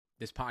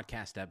This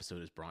podcast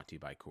episode is brought to you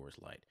by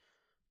Coors Light.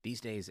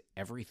 These days,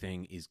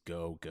 everything is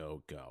go,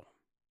 go, go.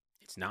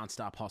 It's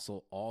nonstop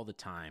hustle all the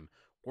time.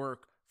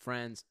 Work,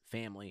 friends,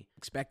 family,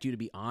 expect you to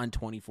be on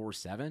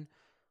 24/7.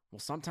 Well,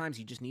 sometimes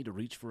you just need to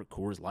reach for a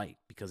Coors Light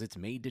because it's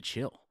made to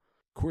chill.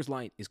 Coors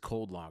Light is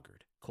cold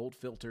lagered, cold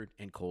filtered,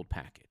 and cold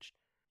packaged.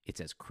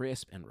 It's as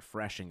crisp and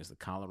refreshing as the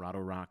Colorado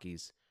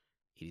Rockies.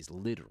 It is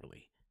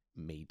literally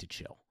made to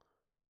chill.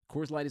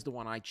 Coors Light is the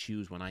one I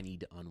choose when I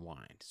need to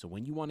unwind. So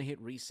when you want to hit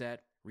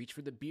reset, reach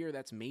for the beer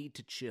that's made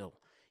to chill.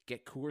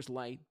 Get Coors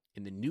Light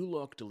in the new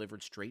look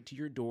delivered straight to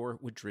your door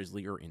with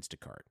Drizzly or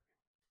Instacart.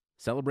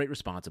 Celebrate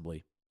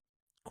responsibly.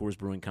 Coors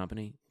Brewing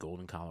Company,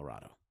 Golden,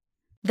 Colorado.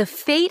 The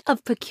fate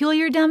of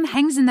Peculiardom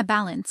hangs in the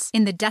balance.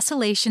 In The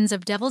Desolations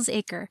of Devil's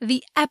Acre,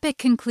 the epic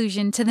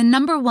conclusion to the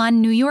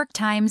 #1 New York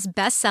Times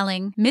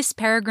best-selling Miss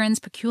Peregrine's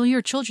Peculiar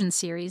Children's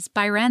series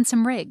by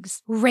Ransom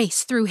Riggs.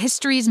 Race through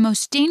history's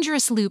most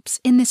dangerous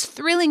loops in this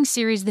thrilling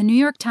series the New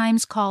York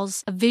Times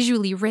calls a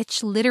visually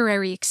rich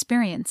literary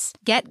experience.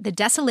 Get The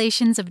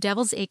Desolations of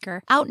Devil's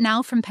Acre, out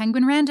now from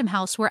Penguin Random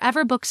House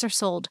wherever books are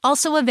sold.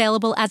 Also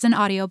available as an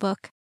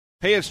audiobook.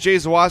 Hey, it's Jay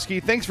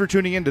Zawoski. Thanks for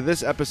tuning in to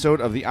this episode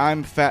of the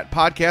I'm Fat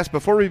podcast.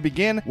 Before we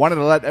begin, wanted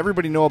to let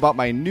everybody know about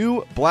my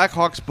new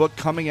Blackhawks book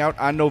coming out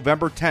on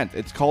November 10th.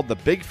 It's called The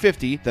Big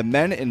 50, The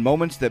Men and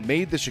Moments That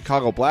Made the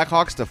Chicago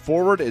Blackhawks. The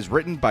foreword is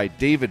written by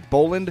David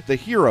Boland, the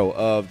hero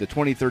of the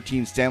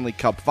 2013 Stanley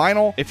Cup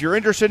Final. If you're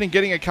interested in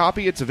getting a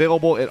copy, it's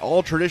available at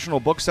all traditional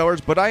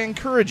booksellers, but I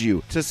encourage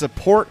you to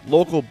support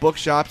local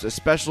bookshops,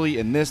 especially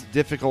in this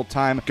difficult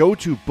time. Go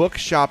to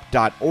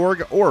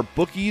bookshop.org or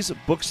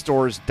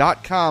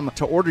bookiesbookstores.com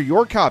to order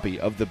your copy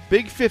of The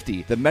Big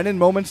 50, The Men and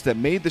Moments That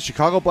Made the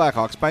Chicago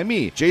Blackhawks by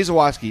me, Jay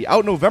Zawoski,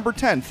 out November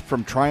 10th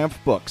from Triumph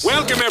Books.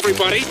 Welcome,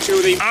 everybody,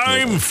 to the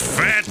I'm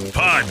Fat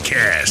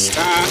podcast.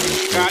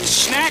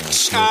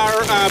 Snacks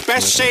are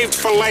best saved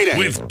for later.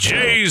 With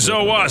Jay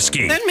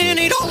Zawoski That man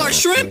ate all our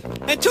shrimp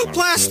and 2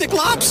 plastic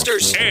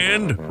lobsters.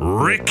 and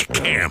Rick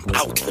Camp.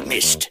 Out of the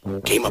mist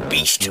came a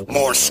beast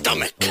more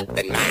stomach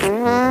than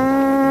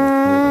man.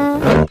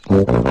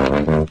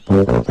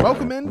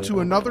 Welcome into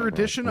another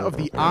edition of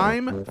the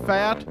I'm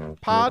Fat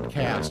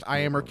podcast. I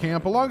am Rick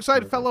Camp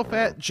alongside fellow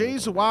fat Jay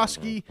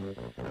Zawoski.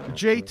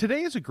 Jay,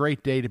 today is a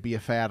great day to be a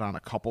fat on a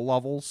couple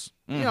levels.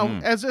 You know,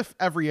 as if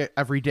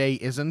every day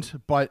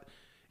isn't, but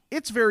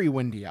it's very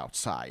windy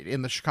outside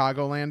in the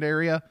Chicagoland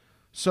area.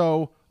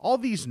 So all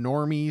these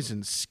normies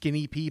and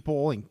skinny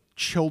people and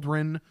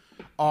children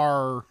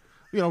are,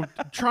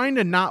 trying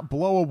to not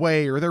blow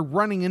away, or they're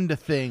running into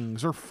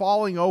things or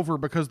falling over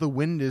because the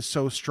wind is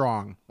so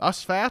strong.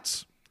 Us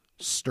fats,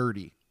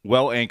 sturdy.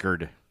 Well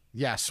anchored.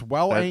 Yes,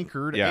 well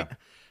anchored. yeah.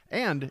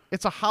 And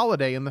it's a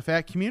holiday in the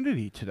fat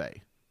community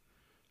today.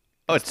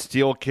 Oh, it's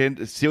Steal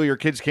Your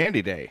Kids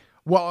Candy Day.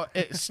 Well,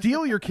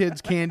 steal your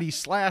kids' candy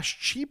 /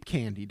 cheap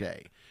candy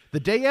day. The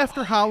day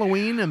after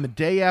Halloween and the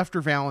day after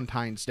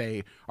Valentine's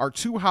Day are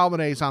 2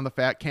 holidays on the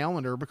fat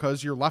calendar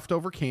because your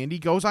leftover candy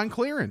goes on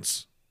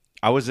clearance.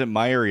 I was at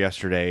Meijer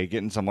yesterday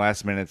getting some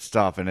last minute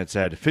stuff, and it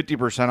said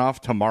 50%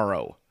 off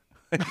tomorrow.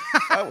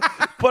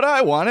 But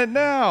I want it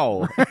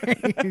now.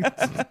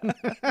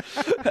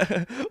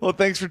 Well,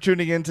 thanks for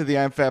tuning in to the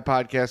I'm Fat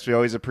podcast. We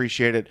always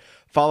appreciate it.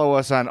 Follow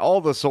us on all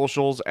the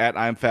socials at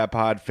I'm Fat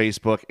Pod,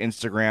 Facebook,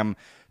 Instagram,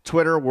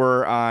 Twitter.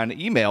 We're on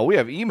email. We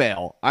have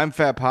email,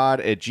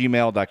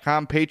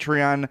 imfatpod@gmail.com,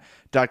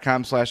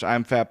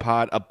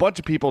 patreon.com/imfatpod. A bunch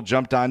of people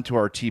jumped onto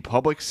our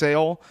TeePublic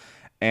sale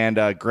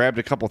and grabbed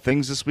a couple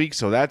things this week,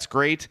 so that's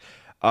great.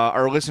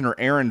 Our listener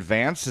Aaron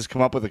Vance has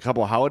come up with a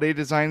couple holiday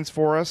designs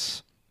for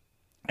us,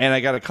 and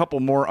I got a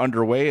couple more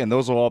underway, and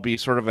those will all be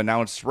sort of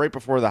announced right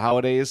before the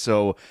holidays.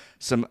 So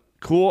some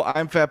cool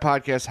I'm Fat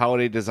Podcast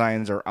holiday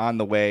designs are on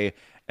the way,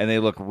 and they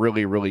look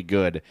really, really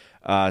good.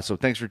 So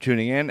thanks for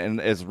tuning in. And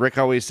as Rick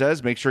always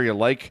says, make sure you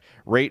like,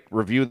 rate,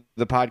 review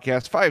the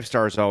podcast. 5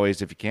 stars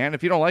always if you can.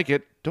 If you don't like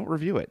it, don't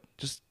review it.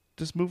 Just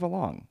move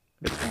along.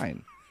 It's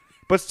fine.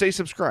 But stay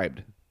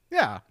subscribed.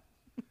 Yeah.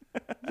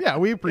 Yeah,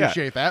 we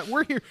appreciate that.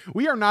 We're here.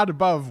 We are not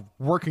above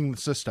working the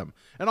system.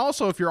 And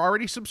also, if you're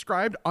already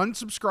subscribed,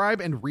 unsubscribe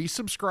and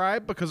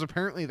resubscribe, because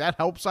apparently that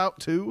helps out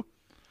too.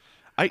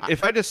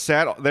 If I just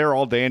sat there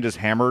all day and just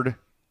hammered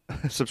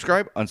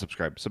subscribe,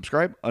 unsubscribe,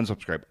 subscribe,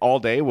 unsubscribe all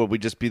day, would we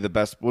just be the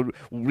best? Would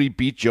we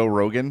beat Joe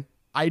Rogan?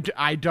 I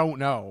don't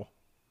know.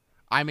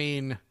 I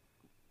mean,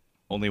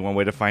 only one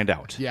way to find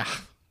out. Yeah.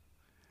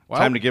 Well,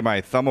 time to give my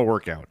thumb a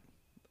workout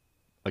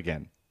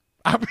again.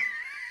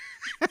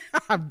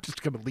 I'm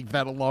just going to leave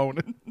that alone.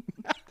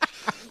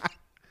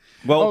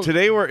 Well,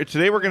 today we're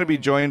going to be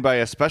joined by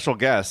a special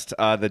guest.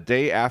 The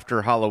day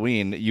after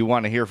Halloween, you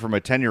want to hear from a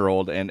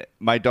 10-year-old, and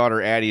my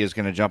daughter Addie is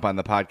going to jump on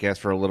the podcast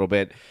for a little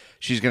bit.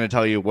 She's going to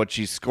tell you what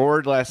she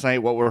scored last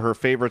night, what were her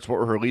favorites, what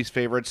were her least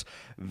favorites.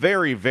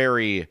 Very,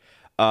 very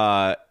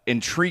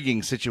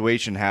intriguing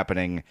situation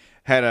happening.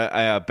 Had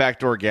a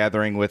backyard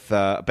gathering with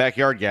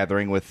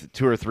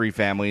 2 or 3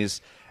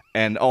 families,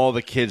 and all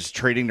the kids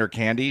trading their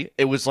candy.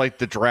 It was like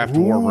the draft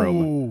war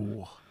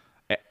room.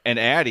 And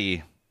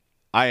Addie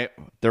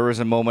there was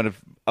a moment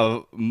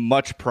of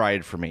much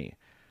pride for me.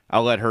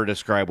 I'll let her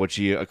describe what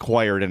she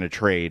acquired in a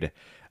trade.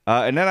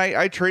 And then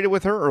I traded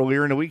with her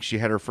earlier in the week. She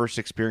had her first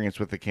experience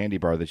with the candy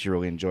bar that she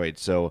really enjoyed.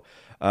 So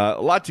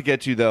a lot to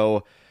get to,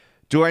 though.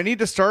 Do I need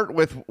to start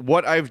with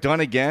what I've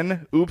done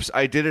again? Oops,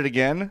 I did it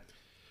again.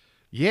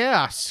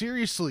 Yeah,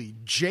 seriously.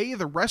 Jay,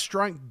 the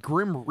restaurant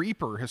Grim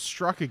Reaper, has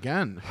struck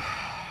again.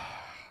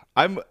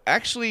 I'm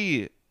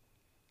actually,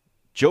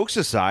 jokes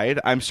aside,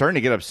 I'm starting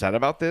to get upset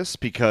about this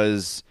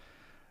because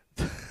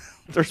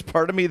there's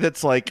part of me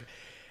that's like,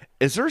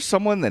 is there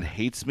someone that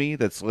hates me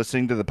that's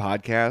listening to the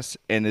podcast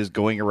and is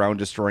going around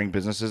destroying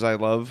businesses I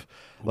love?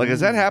 Like, is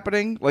that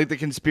happening? Like, the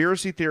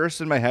conspiracy theorist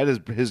in my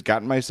head has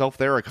gotten myself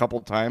there a couple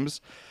times.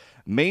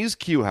 Mae's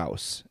Q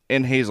House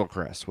in Hazel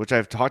Crest, which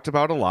I've talked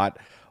about a lot.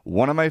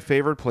 One of my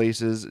favorite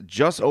places,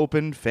 just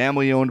opened,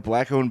 family-owned,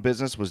 black-owned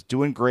business, was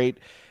doing great,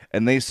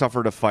 and they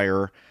suffered a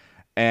fire.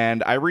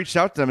 And I reached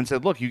out to them and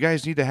said, look, you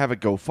guys need to have a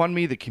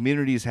GoFundMe. The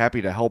community is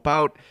happy to help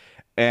out.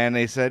 And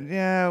they said,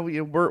 yeah,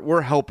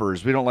 we're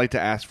helpers. We don't like to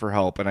ask for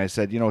help. And I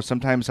said,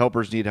 sometimes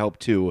helpers need help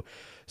too.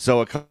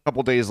 So a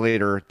couple days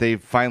later, they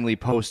finally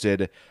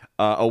posted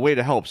a way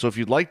to help. So if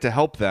you'd like to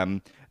help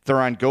them, they're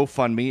on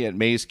GoFundMe at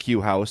Mae's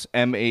Q House,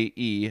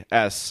 MaesQuehouse,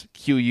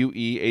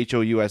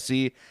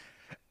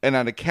 and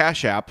on a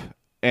Cash App.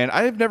 And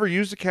I have never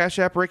used a Cash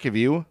App, Rick. Have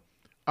you?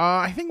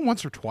 I think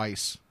once or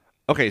twice.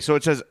 Okay, so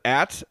it says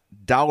at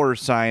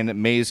 $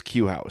 Mae's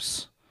Q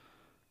House.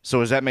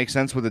 So does that make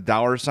sense? Would the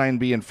 $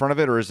 be in front of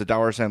it, or is the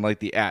 $ like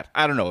the at?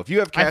 I don't know. If you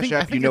have Cash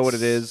App, you know what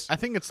it is. I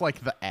think it's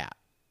like the at.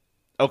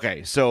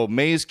 Okay, so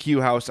Mae's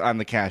Q House on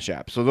the Cash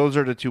App. So those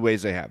are the two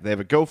ways they have. They have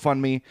a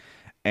GoFundMe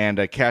and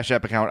a Cash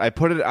App account. I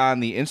put it on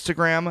the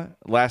Instagram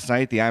last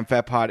night, the I'm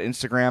Fat Pod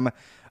Instagram.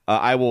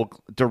 I will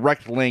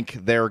direct link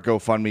their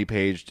GoFundMe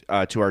page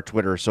to our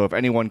Twitter. So if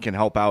anyone can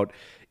help out,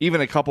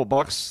 even a couple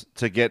bucks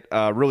to get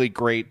a really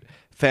great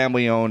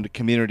family-owned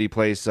community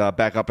place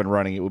back up and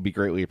running, it would be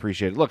greatly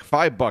appreciated. Look,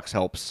 $5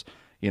 helps.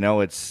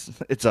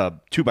 It's a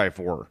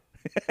 2x4.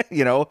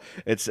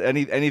 It's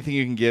anything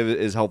you can give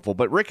is helpful.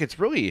 But Rick, it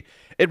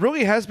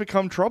really has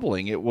become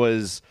troubling. It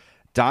was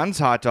Don's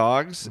Hot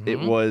Dogs. Mm-hmm. It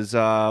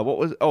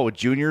was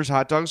Junior's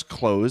Hot Dogs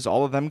closed.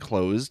 All of them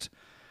closed.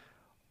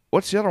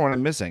 What's the other one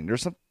I'm missing?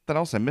 There's something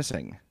else I'm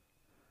missing.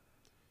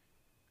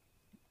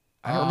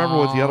 I don't remember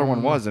what the other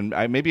one was, and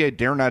maybe I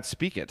dare not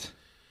speak it.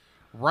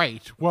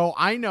 Right. Well,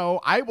 I know.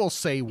 I will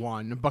say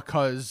one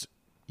because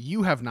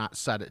you have not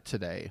said it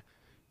today.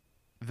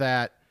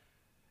 That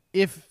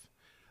if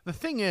the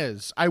thing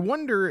is, I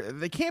wonder,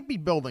 they can't be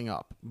building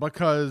up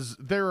because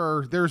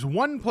there's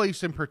one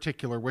place in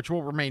particular which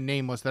will remain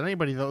nameless that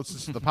anybody that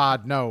listens to the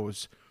pod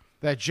knows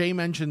that Jay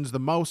mentions the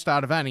most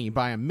out of any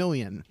by 1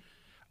 million.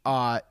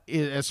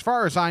 As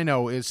far as I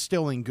know, is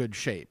still in good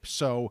shape.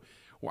 So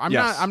I'm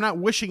not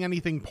wishing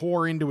anything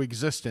poor into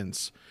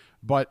existence,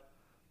 but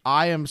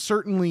I am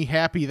certainly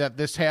happy that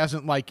this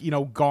hasn't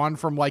gone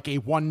from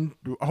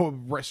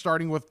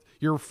starting with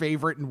your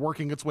favorite and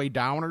working its way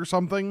down or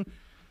something,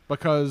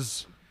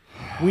 because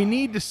we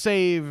need to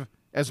save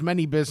as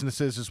many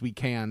businesses as we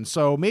can.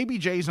 So maybe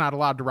Jay's not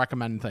allowed to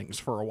recommend things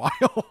for a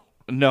while.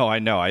 No, I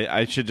know.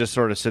 I should just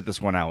sort of sit this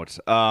one out.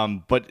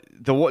 But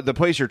the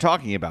place you're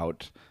talking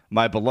about,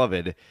 my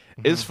beloved,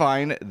 is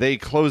fine. They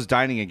closed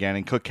dining again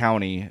in Cook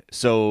County,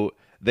 so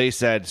they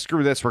said,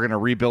 screw this, we're going to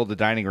rebuild the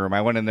dining room.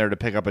 I went in there to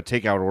pick up a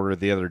takeout order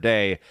the other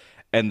day,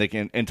 and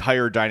the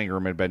entire dining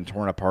room had been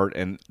torn apart,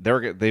 and they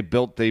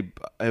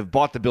have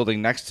bought the building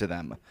next to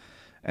them,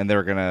 and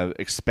they're going to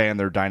expand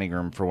their dining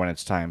room for when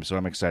it's time, so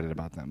I'm excited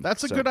about them.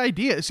 That's a good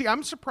idea. See,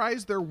 I'm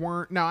surprised there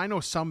weren't... Now, I know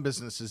some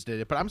businesses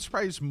did it, but I'm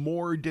surprised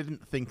more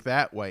didn't think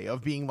that way,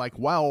 of being like,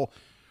 well,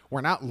 we're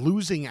not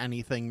losing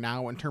anything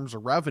now in terms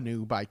of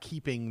revenue by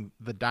keeping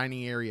the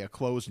dining area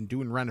closed and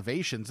doing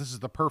renovations. This is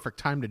the perfect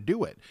time to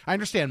do it. I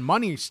understand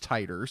money's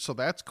tighter, so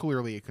that's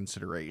clearly a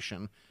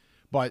consideration.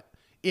 But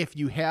if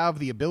you have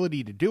the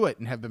ability to do it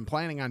and have been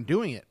planning on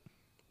doing it,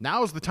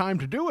 now's the time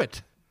to do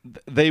it.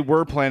 They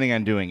were planning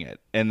on doing it.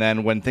 And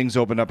then when things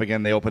opened up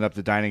again, they opened up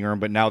the dining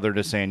room. But now they're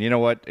just saying, you know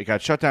what? It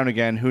got shut down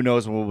again. Who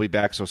knows when we'll be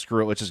back? So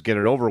screw it. Let's just get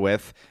it over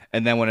with.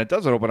 And then when it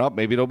doesn't open up,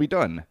 maybe it'll be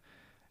done.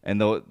 And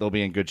they'll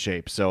be in good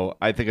shape. So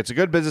I think it's a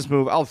good business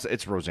move.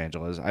 It's Los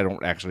Angeles. I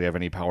don't actually have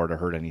any power to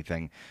hurt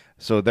anything.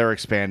 So they're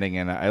expanding,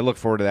 and I look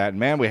forward to that. And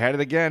man, we had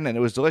it again, and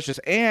it was delicious.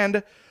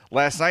 And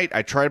last night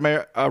I tried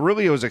my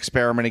Aurelio's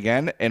experiment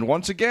again, and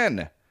once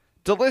again,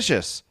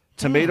 delicious.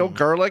 Tomato,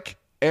 garlic,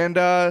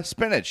 and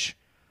spinach.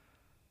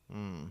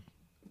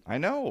 I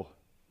know.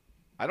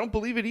 I don't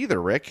believe it either,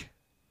 Rick.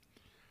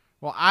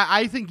 Well,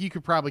 I think you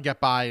could probably get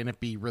by and it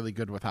be really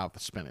good without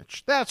the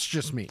spinach. That's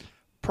just me.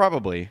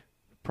 Probably.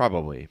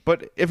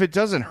 But if it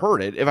doesn't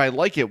hurt it, if I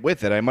like it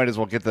with it, I might as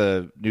well get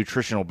the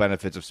nutritional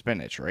benefits of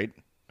spinach, right?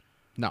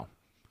 No.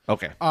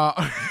 Okay.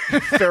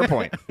 Fair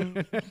point.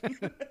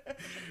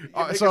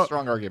 A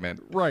strong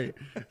argument. Right.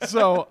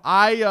 So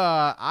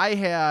I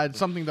had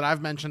something that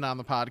I've mentioned on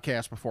the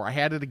podcast before. I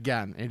had it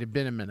again. It had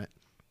been a minute.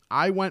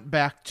 I went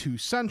back to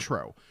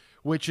Centro,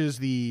 which is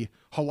the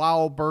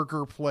halal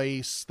burger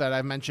place that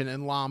I mentioned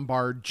in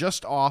Lombard,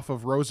 just off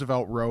of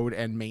Roosevelt Road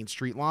and Main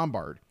Street,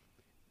 Lombard.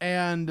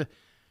 And,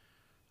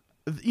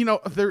 you know,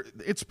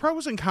 it's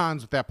pros and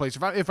cons with that place.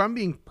 If I'm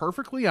being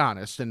perfectly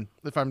honest, and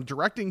if I'm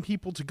directing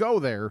people to go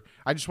there,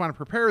 I just want to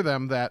prepare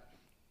them that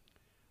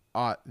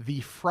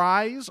the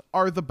fries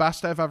are the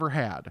best I've ever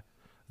had.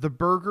 The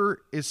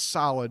burger is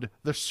solid.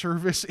 The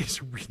service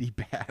is really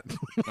bad.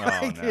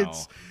 Like, no.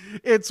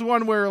 It's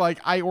one where, like,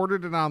 I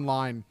ordered it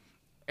online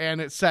and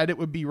it said it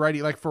would be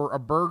ready. Like, for a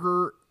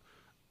burger,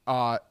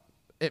 I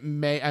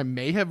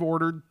may have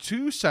ordered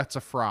 2 sets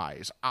of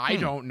fries. I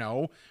don't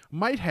know.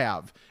 Might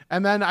have.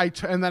 And then I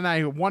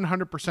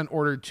 100%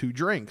 ordered 2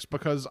 drinks,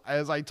 because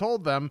as I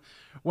told them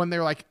when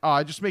they're like,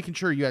 just making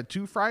sure you had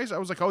 2 fries, I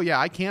was like, oh yeah,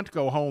 I can't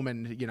go home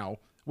and, you know,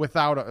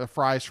 without a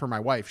fries for my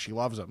wife. She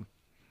loves them.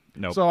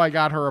 Nope. So I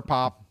got her a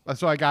pop.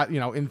 So I got, you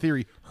know, in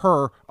theory,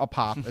 her a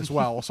pop as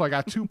well. So I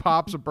got 2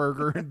 pops, a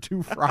burger, and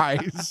 2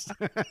 fries.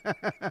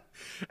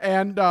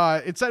 And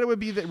it said it would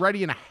be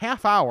ready in a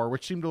half hour,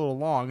 which seemed a little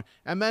long.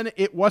 And then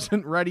it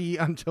wasn't ready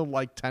until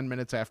like 10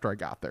 minutes after I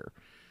got there.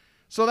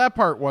 So that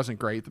part wasn't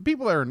great. The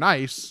people there are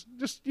nice,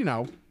 just, you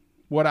know,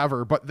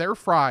 whatever. But their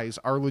fries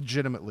are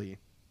legitimately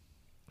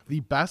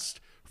the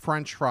best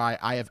French fry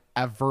I have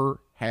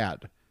ever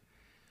had.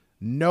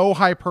 No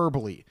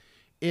hyperbole.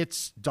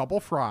 It's double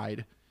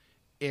fried.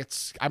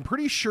 I'm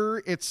pretty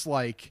sure it's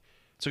like...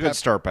 It's a good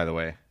start, by the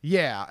way.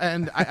 Yeah,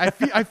 and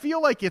I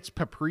feel like it's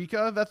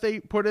paprika that they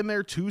put in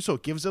there too, so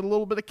it gives it a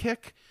little bit of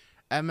kick.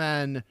 And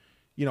then,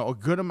 you know, a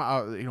good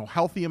amount, you know,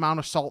 healthy amount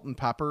of salt and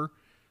pepper.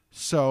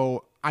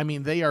 So, I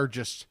mean, they are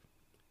just...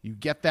 You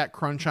get that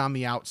crunch on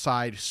the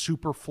outside,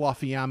 super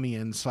fluffy on the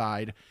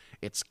inside.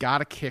 It's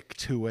got a kick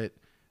to it.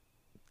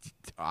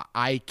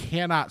 I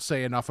cannot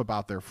say enough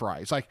about their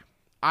fries. Like,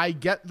 I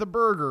get the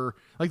burger,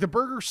 like the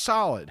burger's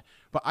solid,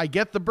 but I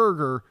get the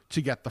burger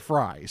to get the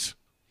fries.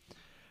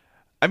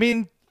 I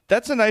mean,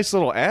 that's a nice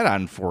little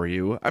add-on for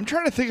you. I'm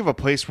trying to think of a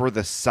place where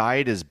the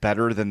side is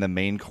better than the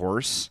main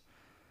course.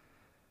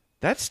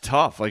 That's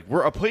tough. Like,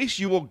 we're a place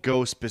you will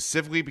go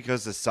specifically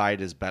because the side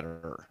is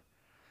better.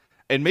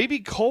 And maybe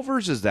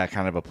Culver's is that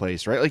kind of a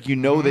place, right? Like, you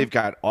know, they've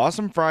got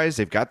awesome fries,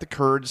 they've got the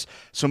curds.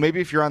 So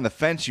maybe if you're on the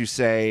fence, you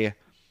say,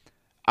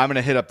 I'm going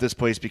to hit up this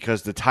place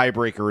because the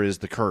tiebreaker is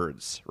the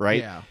curds, right?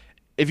 Yeah.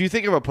 If you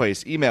think of a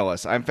place, email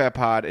us,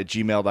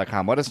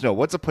 imfatpod@gmail.com. Let us know.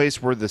 What's a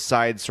place where the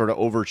sides sort of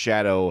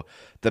overshadow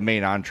the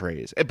main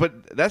entrees?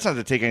 But that's not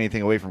to take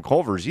anything away from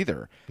Culver's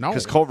either. No.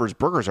 Because Culver's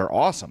burgers are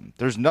awesome.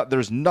 There's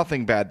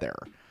nothing bad there.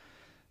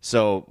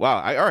 So,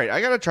 wow. All right,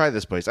 I got to try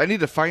this place. I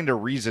need to find a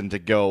reason to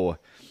go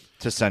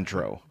to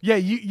Centro. Yeah,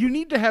 you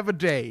need to have a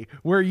day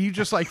where you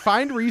just like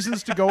find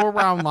reasons to go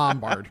around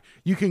Lombard.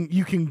 You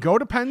can go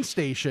to Penn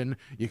Station,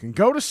 you can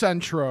go to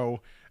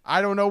Centro.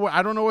 I don't know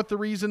what the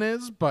reason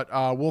is, but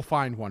we'll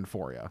find one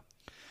for you.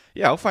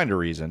 Yeah, I'll find a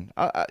reason.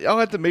 I'll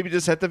have to maybe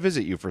just have to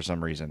visit you for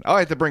some reason. I'll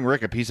have to bring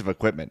Rick a piece of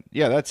equipment.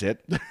 Yeah, that's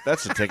it.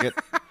 That's the ticket.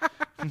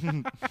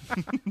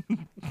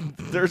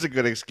 There's a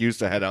good excuse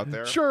to head out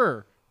there.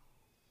 Sure.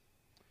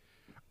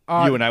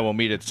 You and I will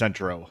meet at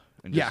Centro.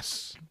 And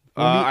Yes.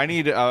 I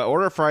need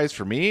order fries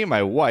for me,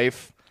 my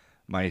wife,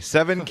 my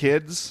 7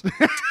 kids,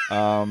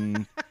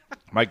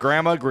 my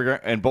grandma,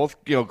 and both,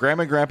 you know,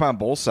 grandma and grandpa on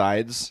both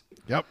sides.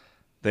 Yep.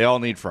 They all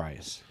need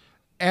fries.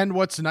 And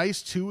what's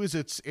nice too is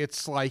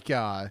it's like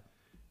the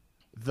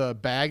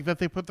bag that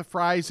they put the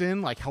fries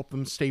in, like, help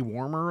them stay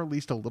warmer at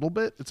least a little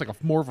bit. It's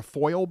like more of a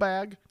foil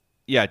bag.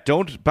 Yeah,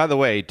 by the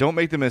way, don't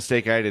make the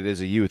mistake I did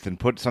as a youth and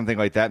put something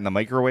like that in the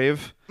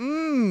microwave.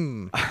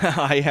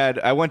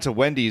 I went to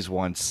Wendy's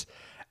once.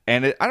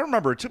 And I don't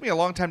remember. It took me a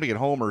long time to get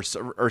home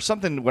or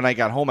something. When I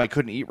got home, I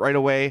couldn't eat right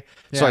away.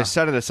 So I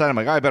set it aside. I'm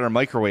like, I better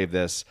microwave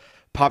this.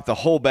 Popped the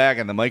whole bag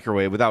in the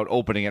microwave without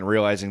opening it and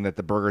realizing that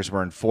the burgers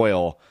were in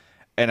foil.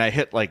 And I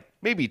hit like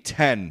maybe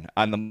 10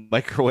 on the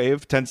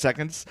microwave, 10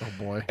 seconds. Oh,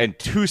 boy. And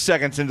 2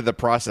 seconds into the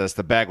process,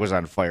 the bag was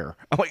on fire.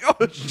 I'm like,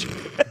 oh, shit.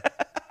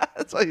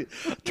 So I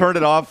turned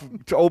it off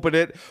to open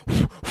it,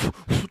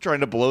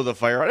 trying to blow the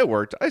fire out. It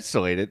worked. I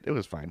still ate it. It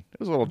was fine. It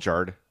was a little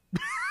jarred.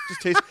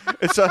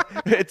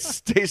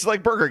 It tastes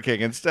like Burger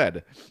King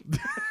instead.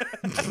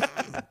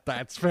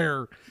 That's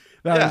fair.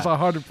 That is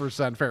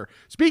 100% fair.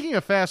 Speaking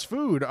of fast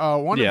food,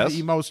 one of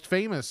the most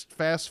famous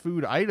fast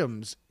food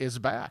items is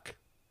back.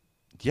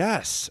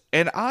 Yes.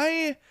 And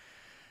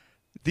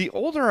the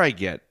older I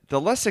get,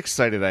 the less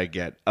excited I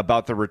get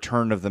about the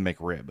return of the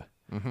McRib.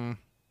 Mm-hmm.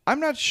 I'm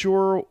not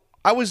sure.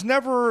 I was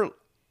never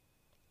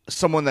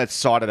someone that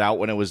sought it out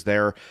when it was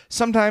there.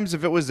 Sometimes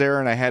if it was there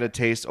and I had a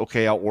taste,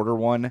 okay, I'll order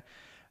one.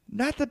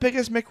 Not the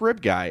biggest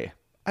McRib guy.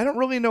 I don't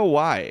really know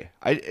why.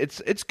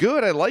 It's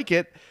good. I like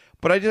it,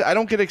 but I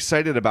don't get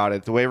excited about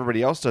it the way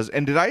everybody else does.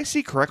 And did I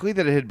see correctly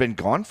that it had been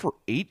gone for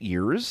 8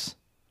 years?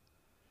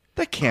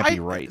 That can't be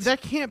right.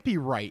 That can't be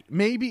right.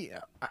 Maybe,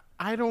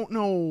 I don't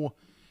know.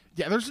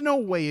 Yeah, there's no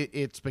way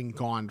it's been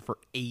gone for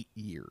 8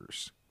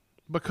 years.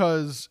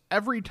 Because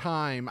every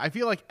time, I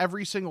feel like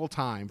every single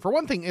time, for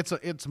one thing,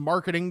 it's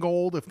marketing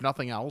gold, if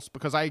nothing else,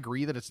 because I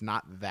agree that it's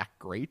not that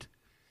great.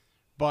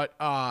 But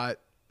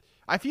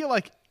I feel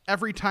like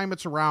every time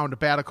it's around,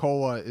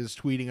 Batacola is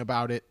tweeting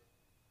about it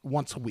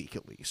once a week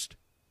at least.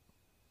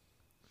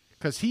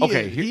 Because he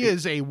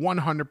is a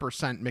 100%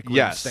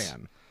 McRib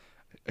stan.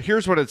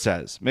 Here's what it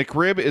says.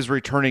 McRib is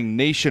returning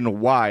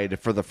nationwide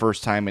for the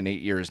first time in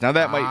 8 years. Now,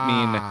 that might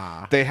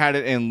mean they had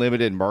it in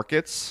limited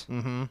markets.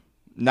 Mm-hmm.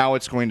 Now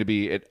it's going to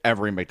be at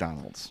every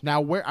McDonald's.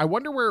 Now, I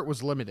wonder where it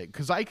was limited,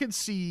 because I could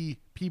see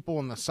people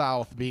in the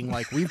South being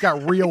like, we've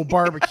got real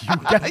barbecue.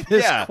 Get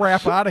this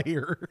crap out of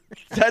here.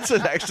 That's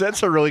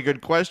a really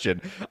good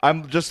question.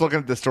 I'm just looking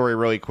at the story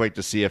really quick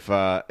to see if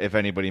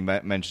anybody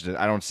mentioned it.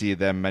 I don't see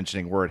them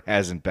mentioning where it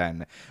hasn't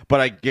been.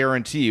 But I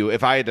guarantee you,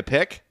 if I had to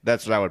pick,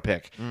 that's what I would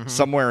pick. Mm-hmm.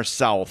 Somewhere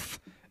south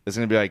is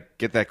going to be like,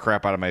 get that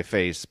crap out of my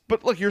face.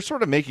 But look, you're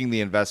sort of making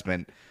the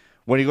investment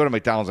when you go to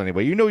McDonald's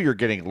anyway. You know you're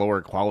getting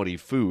lower quality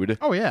food.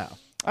 Oh, yeah.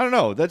 I don't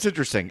know. That's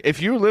interesting. If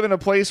you live in a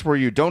place where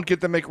you don't get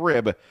the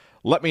McRib,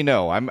 let me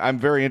know. I'm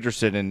very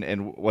interested in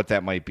what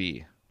that might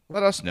be.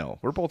 Let us know.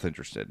 We're both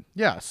interested.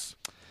 Yes.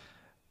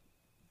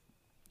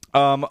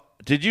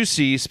 Did you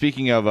see,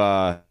 speaking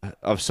of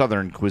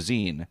Southern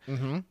cuisine,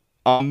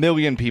 1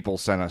 million people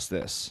sent us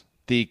this.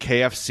 The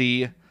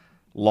KFC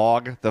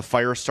log, the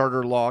fire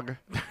starter log.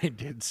 I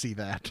did see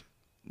that.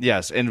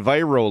 Yes,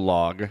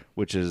 EnviroLog,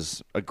 which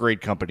is a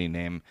great company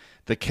name.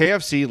 The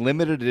KFC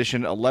limited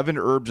edition 11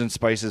 herbs and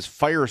spices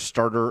fire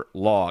starter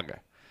log.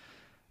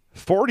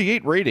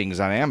 48 ratings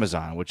on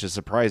Amazon, which is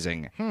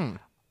surprising.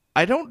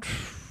 I don't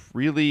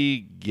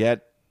really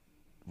get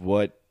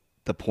what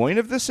the point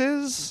of this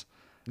is.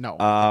 No.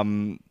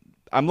 I'm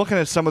looking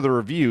at some of the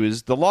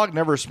reviews. The log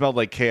never smelled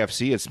like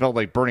KFC. It smelled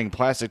like burning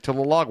plastic till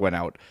the log went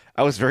out.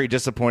 I was very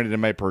disappointed in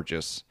my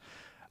purchase.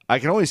 I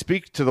can only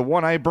speak to the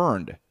one I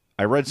burned.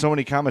 I read so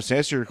many comments to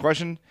answer your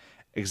question,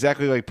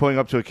 exactly like pulling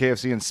up to a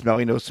KFC and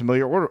smelling those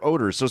familiar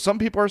odors. So some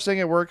people are saying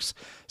it works.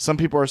 Some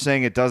people are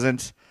saying it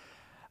doesn't.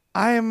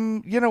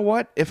 You know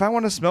what? If I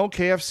want to smell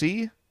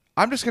KFC,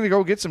 I'm just going to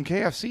go get some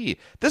KFC.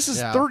 This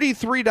is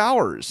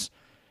 $33.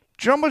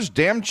 Do you know how much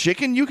damn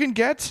chicken you can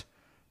get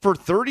for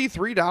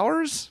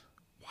 $33?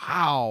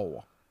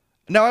 Wow.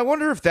 Now, I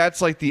wonder if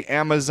that's like the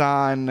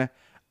Amazon,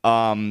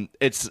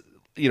 it's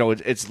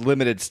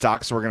limited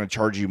stock, so we're going to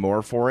charge you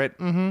more for it.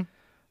 Mm-hmm.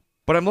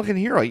 But I'm looking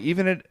here, like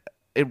even at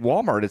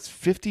Walmart, it's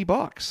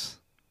 $50.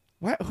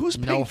 What? Who's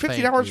paying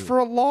 $50 for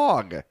a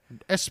log?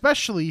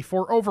 Especially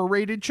for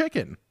overrated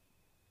chicken.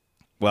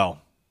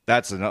 Well,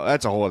 that's a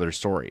whole other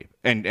story,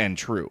 and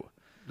true.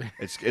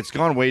 It's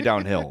gone way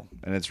downhill,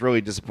 and it's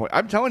really disappointing.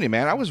 I'm telling you,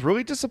 man, I was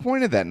really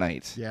disappointed that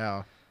night.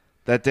 Yeah.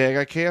 That day I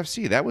got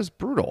KFC. That was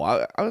brutal.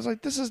 I was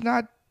like, this is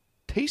not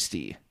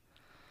tasty.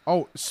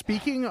 Oh,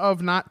 speaking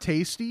of not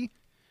tasty,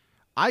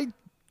 I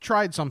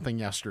tried something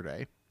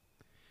yesterday.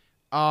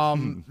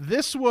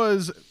 This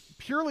was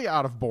purely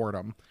out of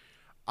boredom.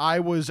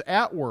 I was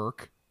at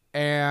work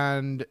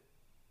and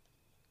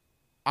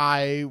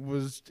I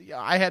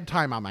had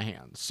time on my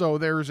hands. So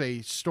there's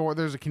a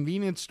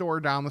convenience store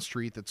down the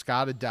street that's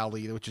got a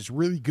deli, which is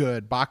really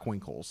good,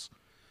 Bockwinkel's.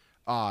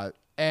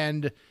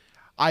 And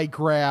I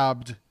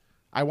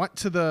went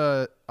to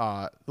the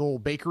little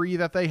bakery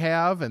that they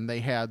have, and they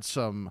had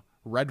some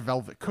red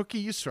velvet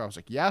cookies. So I was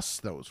like,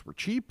 yes, those were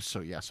cheap. So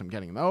yes, I'm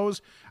getting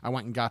those. I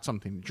went and got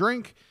something to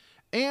drink.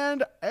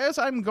 And as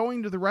I'm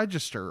going to the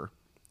register,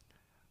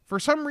 for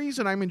some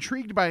reason, I'm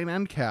intrigued by an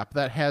end cap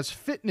that has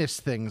fitness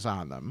things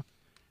on them.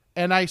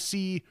 And I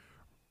see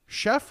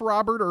Chef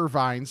Robert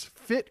Irvine's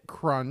Fit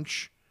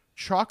Crunch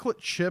chocolate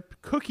chip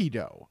cookie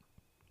dough.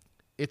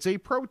 It's a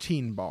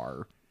protein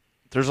bar.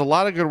 There's a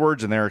lot of good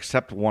words in there,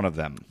 except one of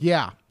them.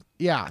 Yeah.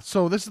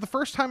 So this is the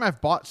first time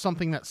I've bought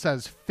something that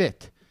says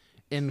fit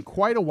in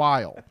quite a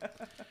while.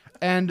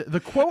 And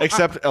the quote...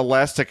 Except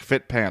elastic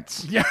fit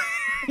pants. Yeah.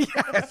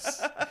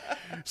 Yes.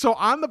 So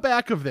on the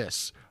back of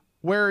this,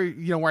 where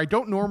I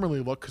don't normally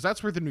look, because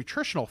that's where the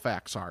nutritional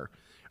facts are,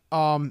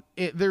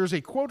 there's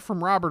a quote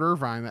from Robert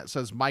Irvine that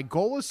says, "My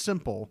goal is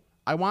simple.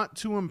 I want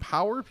to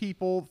empower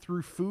people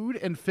through food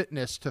and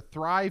fitness to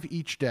thrive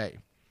each day."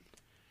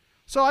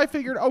 So I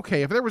figured,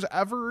 okay, if there was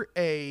ever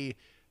a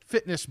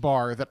fitness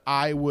bar that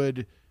I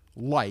would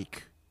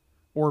like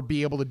or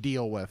be able to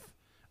deal with,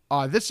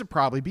 this would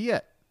probably be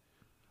it.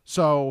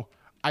 So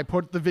I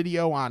put the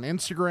video on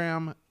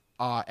Instagram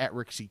at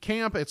Rick C.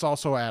 Camp. It's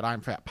also at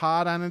I'm Fat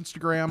Pod on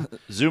Instagram.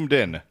 Zoomed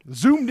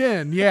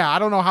in. Yeah, I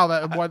don't know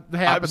what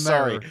happened I'm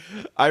sorry. there.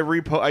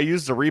 I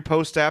used the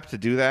repost app to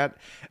do that,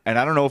 and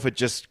I don't know if it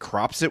just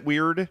crops it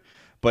weird,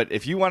 but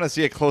if you want to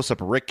see a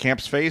close-up of Rick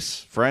Camp's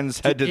face,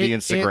 friends, head to the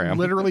Instagram. It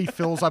literally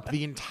fills up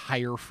the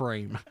entire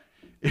frame.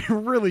 It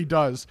really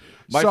does.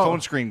 My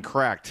phone screen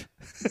cracked.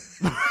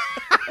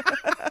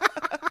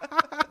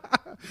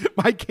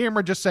 My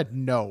camera just said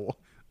no.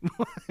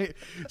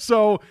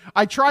 So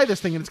I try this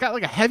thing, and it's got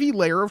like a heavy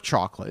layer of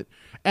chocolate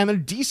and a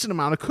decent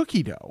amount of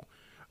cookie dough.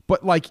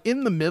 But like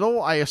in the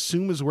middle, I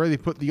assume is where they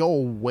put the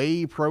old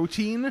whey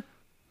protein.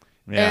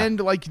 Yeah. And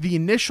like the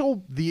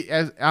initial,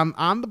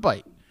 on the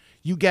bite,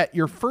 you get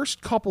your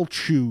first couple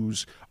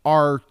chews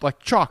are like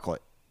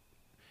chocolate.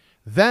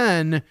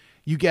 Then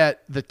you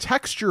get the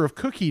texture of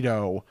cookie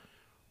dough,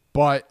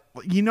 but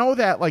you know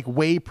that like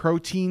whey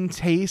protein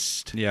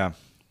taste? Yeah.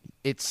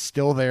 It's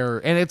still there,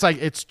 and it's like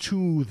it's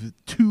too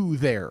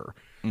there.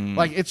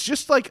 Like it's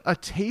just like a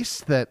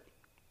taste that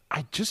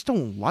I just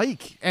don't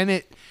like,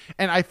 and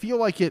I feel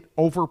like it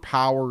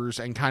overpowers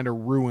and kind of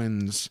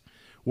ruins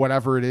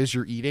whatever it is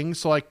you're eating.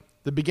 So like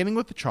the beginning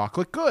with the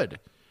chocolate, good.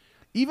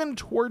 Even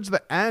towards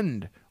the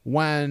end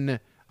when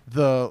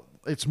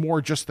it's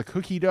more just the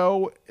cookie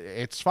dough,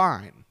 it's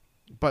fine.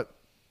 But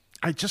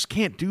I just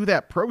can't do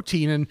that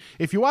protein. And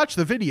if you watch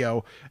the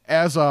video,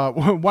 as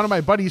one of my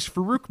buddies,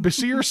 Farouk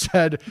Basir,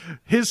 said,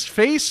 his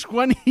face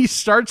when he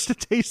starts to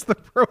taste the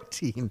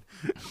protein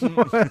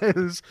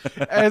was,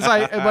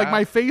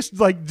 my face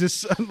like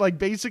just like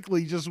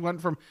basically just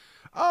went from,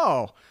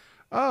 oh.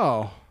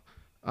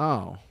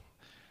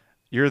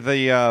 You're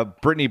the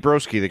Brittany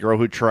Broski, the girl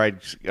who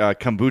tried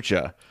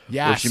kombucha.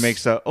 Yes. Where she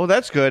makes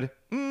that's good.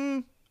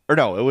 Or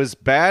no, it was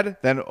bad.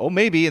 Then,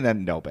 maybe. And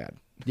then, no, bad.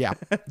 Yeah.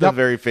 The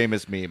very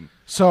famous meme.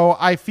 So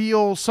I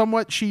feel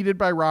somewhat cheated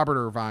by Robert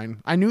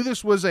Irvine. I knew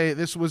this was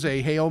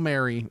a Hail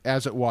Mary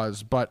as it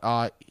was, but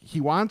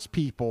he wants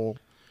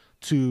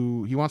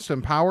to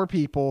empower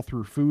people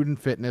through food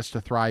and fitness to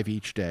thrive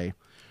each day.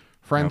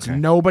 Friends,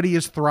 Nobody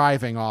is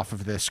thriving off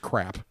of this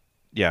crap.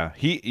 Yeah.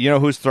 You know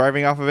who's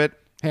thriving off of it?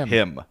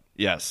 Him.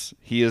 Yes.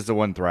 He is the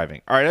one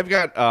thriving. All right, I've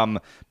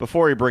got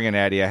before we bring in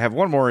Addie, I have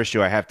one more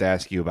issue I have to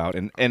ask you about.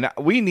 And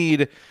we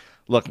need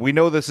Look, we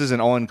know this is an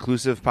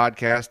all-inclusive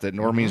podcast that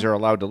normies are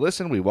allowed to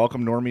listen. We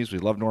welcome normies. We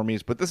love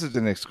normies. But this is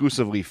an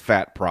exclusively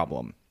fat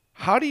problem.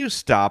 How do you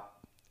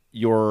stop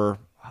your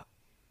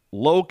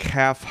low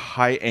calf,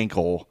 high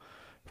ankle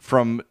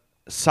from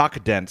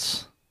sock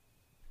dents?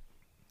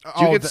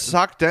 Do you get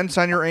sock dents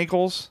on your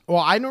ankles?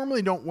 Well, I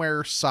normally don't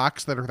wear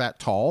socks that are that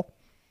tall.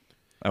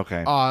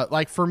 Okay.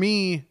 Like for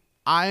me,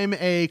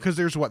 because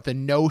there's the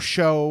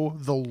no-show,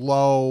 the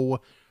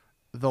low,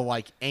 the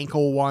like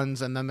ankle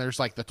ones, and then there's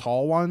like the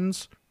tall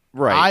ones.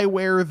 Right. I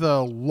wear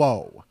the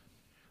low.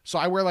 So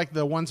I wear like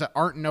the ones that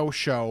aren't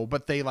no-show,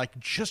 but they like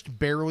just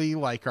barely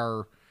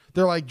they're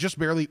like just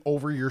barely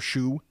over your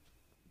shoe.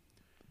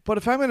 But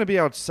if I'm going to be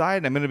outside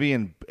and I'm going to be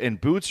in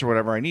boots or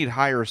whatever, I need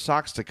higher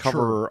socks to cover.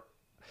 Sure.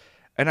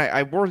 And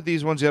I wore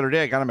these ones the other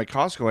day. I got them at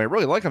Costco, and I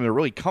really like them. They're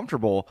really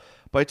comfortable.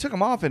 But I took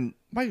them off, and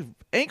my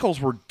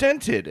ankles were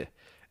dented.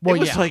 Well, it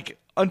was like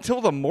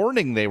until the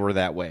morning they were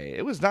that way.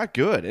 It was not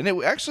good. And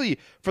it actually,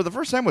 for the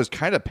first time, was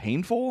kind of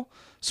painful.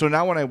 So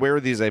now when I wear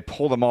these, I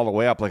pull them all the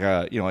way up like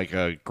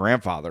a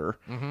grandfather.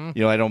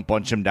 Mm-hmm. I don't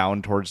bunch them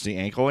down towards the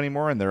ankle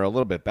anymore, and they're a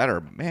little bit better.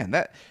 But man,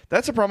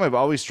 that's a problem I've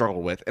always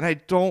struggled with. And I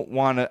don't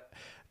want to.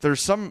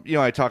 There's some,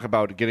 I talk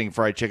about getting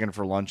fried chicken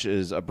for lunch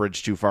is a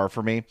bridge too far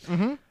for me.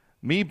 Mm-hmm.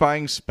 Me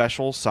buying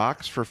special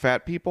socks for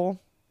fat people.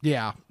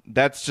 Yeah.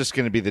 That's just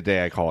going to be the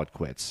day I call it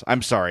quits.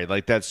 I'm sorry.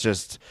 Like, that's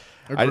just.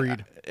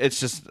 Agreed. It's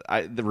just,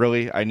 I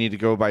need to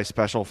go buy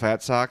special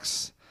fat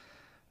socks.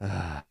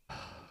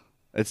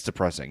 It's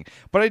depressing.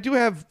 But I do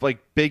have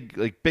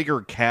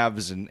bigger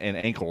calves and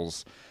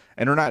ankles,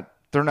 and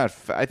they're not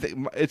fat. I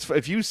think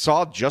if you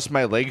saw just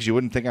my legs, you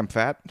wouldn't think I'm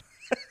fat.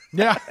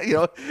 Yeah.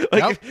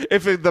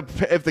 If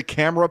the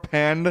camera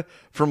panned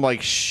from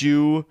like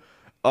shoe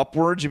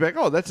upwards, you'd be like,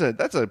 oh, that's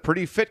a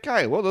pretty fit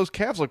guy. Well, those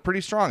calves look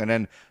pretty strong.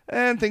 And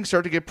then things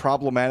start to get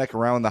problematic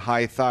around the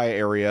high thigh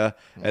area,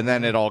 and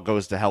then it all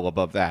goes to hell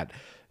above that.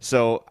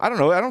 So I don't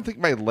know. I don't think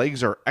my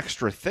legs are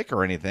extra thick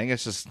or anything.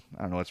 It's just,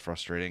 I don't know. It's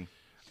frustrating.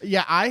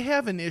 Yeah, I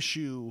have an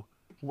issue,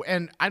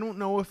 and I don't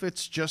know if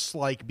it's just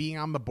like being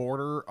on the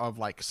border of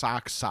like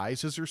sock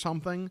sizes or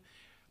something,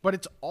 but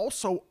it's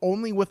also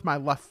only with my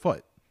left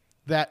foot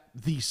that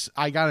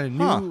I got a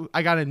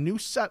new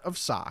set of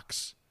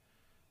socks.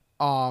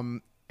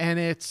 And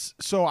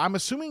so I'm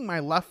assuming my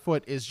left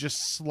foot is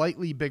just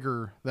slightly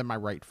bigger than my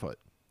right foot,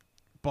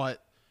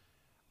 but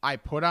I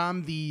put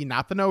on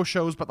not the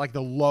no-shows, but like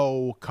the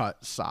low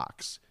cut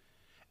socks.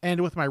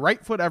 And with my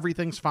right foot,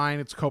 everything's fine.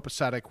 It's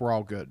copacetic. We're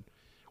all good.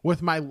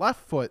 With my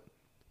left foot,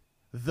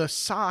 the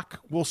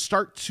sock will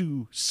start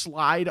to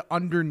slide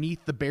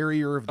underneath the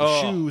barrier of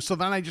the shoe. So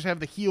then I just have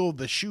the heel of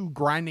the shoe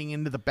grinding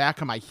into the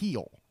back of my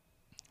heel.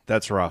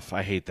 That's rough.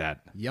 I hate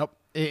that. Yep.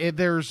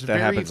 That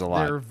happens a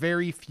lot. There are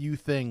very few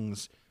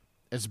things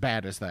as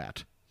bad as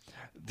that.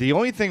 The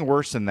only thing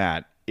worse than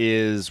that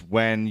is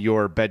when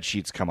your bed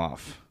sheets come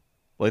off.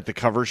 Like the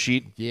cover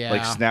sheet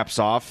snaps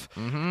off.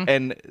 Mm-hmm.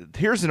 And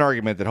here's an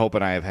argument that Hope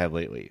and I have had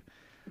lately.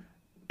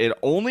 It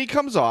only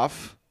comes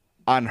off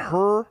on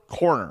her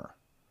corner,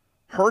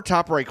 her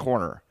top right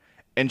corner.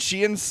 And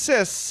she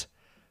insists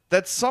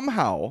that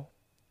somehow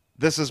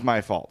this is my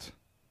fault.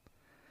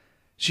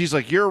 She's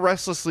like, you're a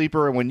restless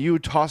sleeper, and when you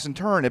toss and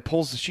turn, it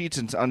pulls the sheets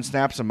and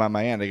unsnaps them on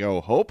my end. I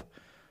go, Hope,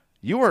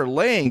 you are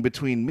laying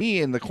between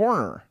me and the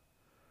corner.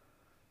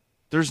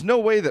 There's no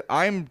way that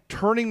I'm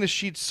turning the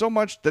sheets so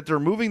much that they're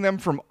moving them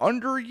from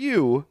under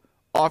you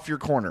off your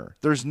corner.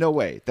 There's no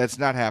way. That's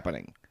not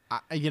happening.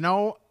 I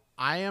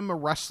am a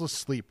restless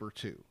sleeper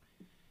too.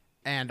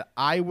 And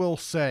I will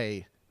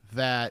say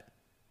that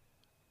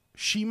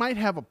she might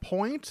have a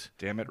point.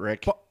 Damn it,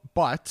 Rick.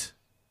 but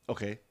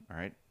Okay. All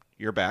right.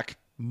 You're back.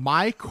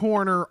 my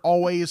corner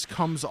always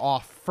comes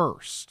off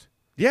first.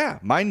 Yeah,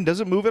 mine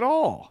doesn't move at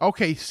all.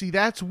 Okay, see,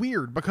 that's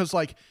weird because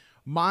like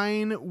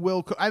mine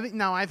will.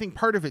 I think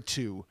part of it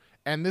too,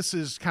 and this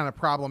is kind of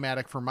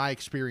problematic for my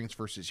experience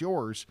versus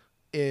yours,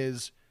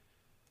 is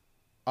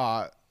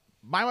my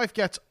wife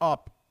gets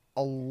up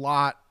a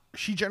lot.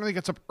 She generally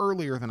gets up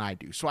earlier than I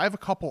do, so I have a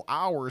couple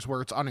hours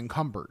where it's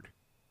unencumbered.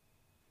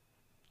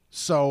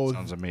 So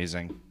Sounds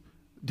amazing.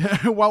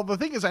 well, the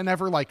thing is, I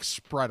never like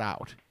spread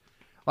out.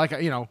 Like,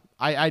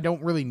 I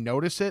don't really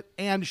notice it.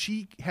 And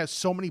she has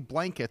so many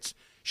blankets,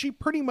 she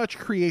pretty much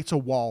creates a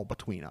wall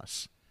between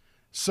us.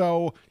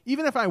 So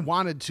even if I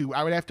wanted to,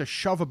 I would have to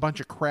shove a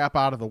bunch of crap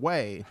out of the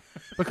way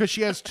because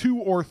she has 2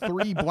 or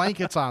 3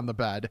 blankets on the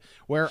bed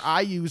where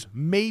I use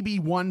maybe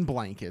 1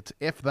 blanket,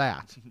 if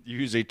that. You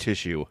use a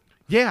tissue.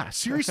 Yeah,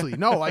 seriously.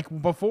 No,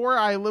 like before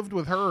I lived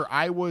with her,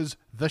 I was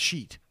the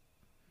sheet.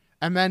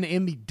 And then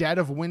in the dead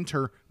of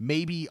winter,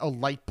 maybe a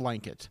light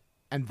blanket.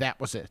 And that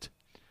was it.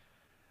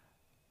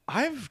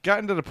 I've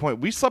gotten to the point,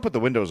 we slept with the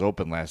windows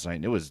open last night,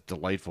 and it was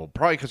delightful.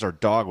 Probably because our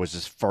dog was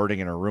just farting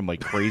in our room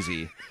like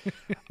crazy.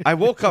 I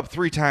woke up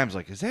 3 times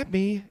like, is that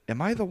me?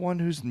 Am I the one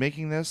who's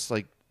making this?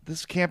 Like,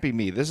 this can't be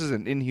me. This is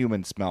an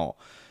inhuman smell.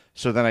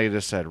 So then I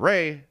just said,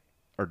 Ray,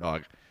 our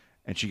dog,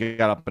 and she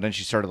got up, and then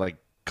she started like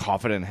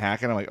coughing and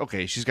hacking. I'm like,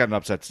 okay, she's got an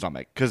upset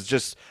stomach.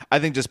 Because I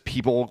think just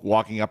people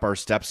walking up our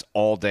steps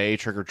all day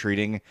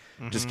trick-or-treating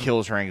just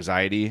kills her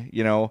anxiety,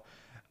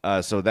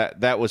 So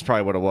that was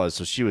probably what it was.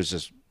 So she was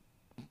just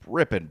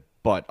ripping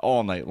butt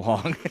all night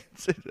long.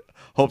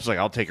 Hope's like,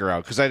 I'll take her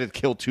out because I did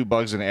kill 2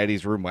 bugs in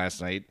Eddie's room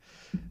last night.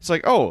 It's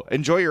like, oh,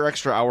 enjoy your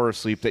extra hour of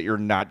sleep that you're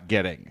not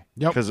getting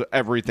because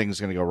everything's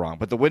going to go wrong.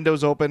 But the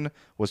windows open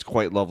was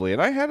quite lovely,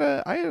 and I had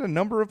a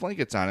number of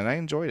blankets on, and I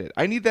enjoyed it.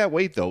 I need that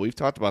weight though. We've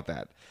talked about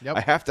that. Yep.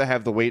 I have to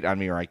have the weight on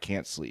me or I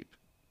can't sleep.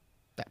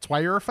 That's why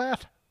you're a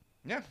fat.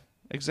 Yeah,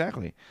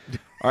 exactly.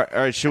 All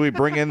right, should we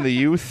bring in the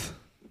youth?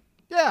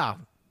 Yeah.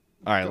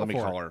 All right, Go let me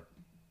for call her.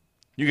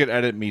 You can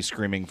edit me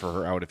screaming for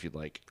her out if you'd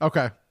like.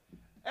 Okay.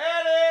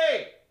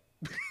 Eddie!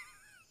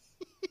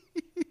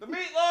 The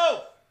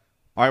meatloaf!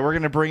 All right, we're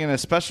going to bring in a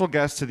special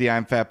guest to the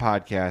I'm Fat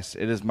podcast.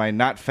 It is my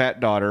not fat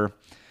daughter,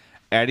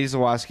 Addie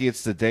Zawoski.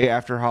 It's the day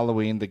after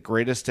Halloween, the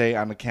greatest day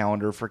on the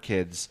calendar for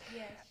kids.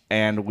 Yes.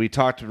 And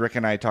Rick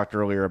and I talked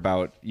earlier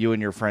about you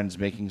and your friends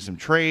making some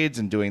trades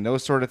and doing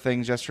those sort of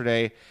things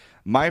yesterday.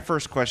 My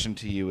first question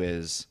to you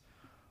is,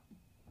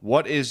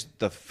 what is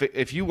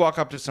if you walk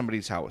up to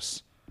somebody's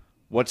house,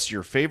 what's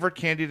your favorite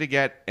candy to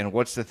get, and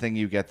what's the thing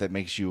you get that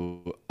makes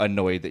you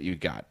annoyed that you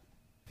got?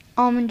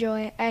 Almond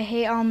Joy. I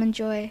hate Almond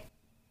Joy.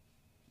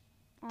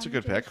 It's a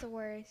good pick. It's the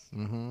worst.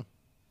 Mm-hmm.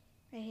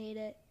 I hate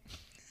it.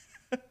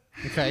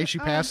 Okay, she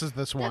passes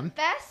this one.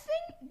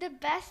 The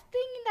best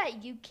thing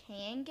that you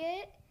can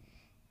get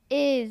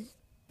is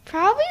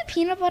probably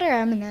peanut butter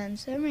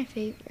M&Ms. They're my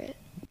favorite.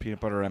 Peanut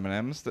butter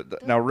M&Ms.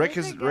 Now Rick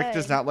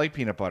does not like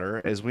peanut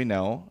butter, as we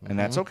know, and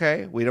that's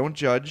okay. We don't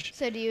judge.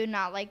 So do you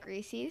not like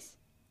Reese's?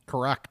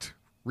 Correct.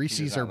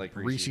 Reese's are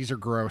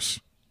gross.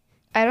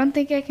 I don't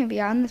think I can be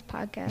on this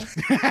podcast.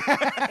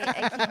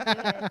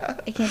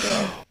 I can't do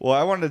it. Well,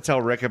 I wanted to tell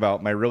Rick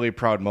about my really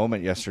proud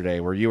moment yesterday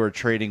where you were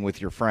trading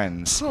with your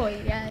friends. Oh,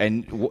 yeah.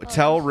 And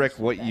tell Rick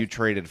what you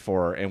traded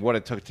for and what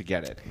it took to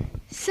get it.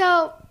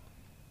 So,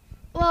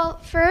 well,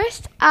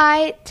 first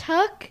my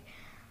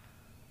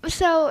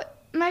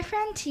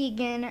friend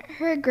Tegan,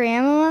 her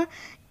grandma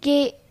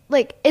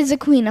is a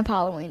queen of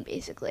Halloween,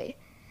 basically.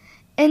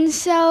 And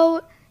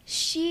so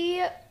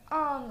she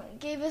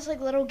gave us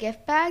little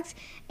gift bags,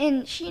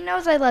 and she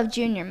knows I love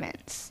Junior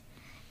Mints.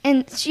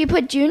 And she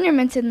put Junior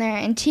Mints in there,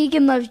 and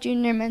Tegan loves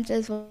Junior Mints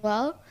as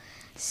well.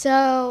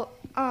 So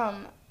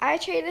I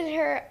traded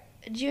her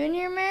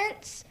Junior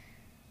Mints,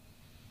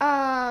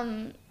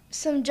 some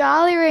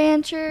Jolly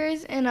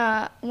Ranchers, and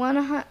a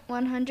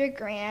 100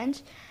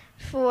 Grand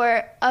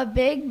for a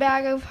big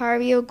bag of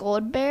Haribo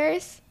Gold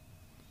Bears.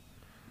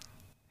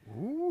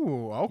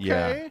 Ooh,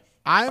 okay. Yeah.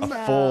 I'm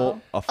a full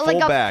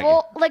bag.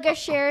 Like a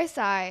share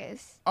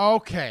size.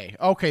 Okay,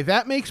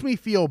 that makes me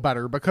feel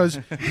better because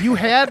you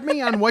had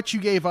me on what you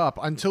gave up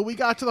until we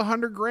got to the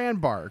 100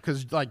 grand bar.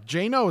 Because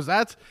Jay knows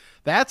that's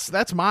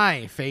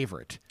my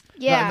favorite.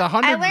 Yeah, the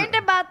 100 I learned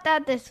about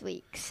that this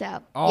week.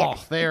 So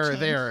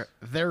they're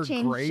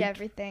changed great.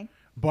 Everything.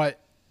 But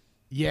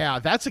yeah,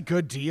 that's a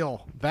good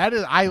deal. That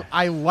is,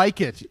 I like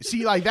it.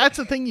 See, that's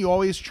the thing you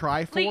always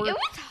try for. It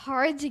was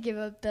hard to give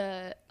up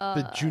the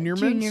Junior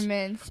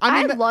Mints.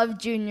 I love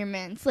Junior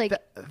Mints.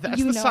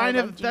 That's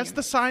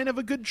the sign of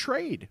a good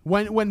trade.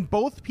 When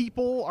both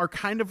people are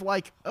kind of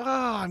like,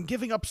 I'm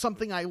giving up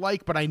something I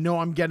like, but I know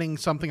I'm getting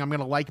something I'm going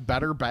to like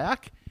better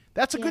back.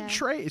 That's a good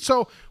trade.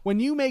 So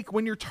when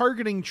you're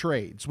targeting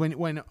trades,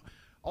 when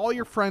all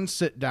your friends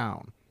sit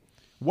down,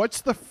 what's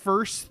the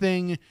first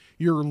thing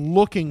you're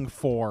looking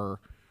for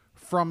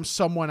from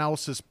someone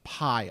else's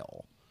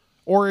pile?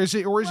 Or is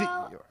it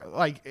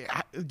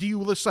do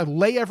you just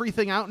lay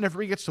everything out and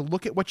everybody gets to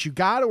look at what you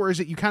got, or is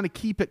it you kind of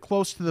keep it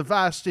close to the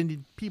vest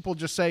and people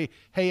just say,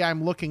 hey,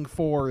 I'm looking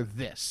for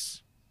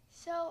this?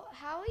 So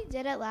how we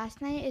did it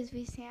last night is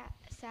we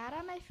sat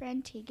on my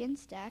friend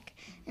Tegan's deck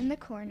in the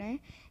corner,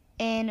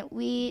 and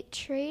we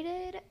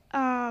traded.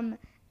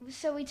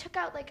 So we took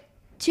out like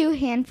 2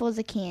 handfuls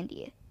of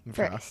candy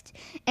first,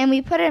 and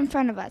we put it in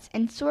front of us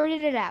and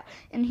sorted it out.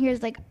 And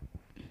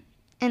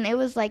it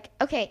was like,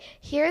 okay,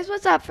 here's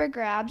what's up for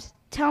grabs.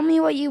 Tell me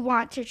what you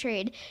want to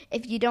trade.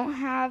 If you don't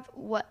have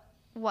what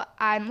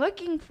I'm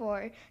looking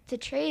for to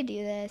trade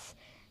you this,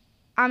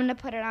 I'm gonna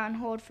put it on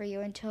hold for you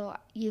until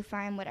you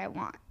find what I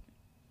want.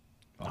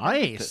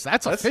 Nice.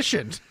 That's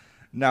efficient.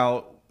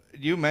 Now,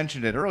 you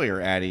mentioned it earlier,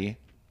 Addie.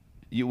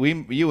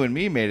 You and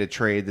me made a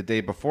trade the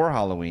day before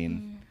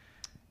Halloween,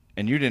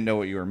 and you didn't know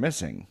what you were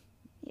missing.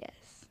 Yes.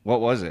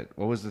 What was it?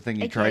 What was the thing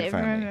you tried can't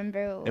finally?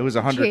 remember. It was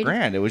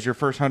 $100,000. It was your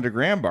first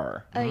 $100,000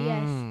 bar. Oh,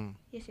 yes.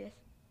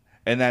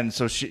 And then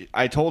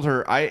I told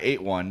her I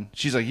ate one.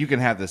 She's like, "You can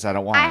have this. I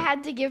don't want it." I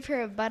had to give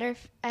him a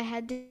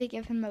Butterfinger.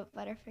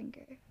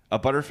 A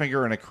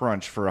Butterfinger and a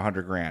Crunch for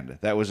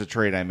 $100,000. That was a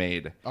trade I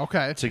made.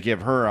 Okay. To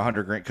give her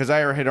 $100,000 because I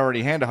had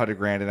already handed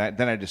 $100,000, and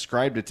then I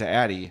described it to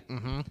Addie,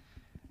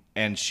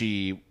 and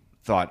she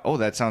thought, "Oh,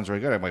 that sounds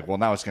really good." I'm like, "Well,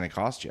 now it's going to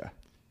cost you."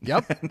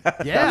 Yep.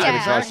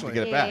 It's cost you to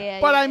get it back.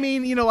 But I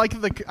mean, the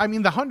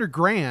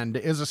 $100,000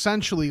 is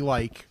essentially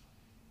like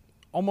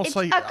almost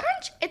like a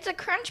crunch. It's a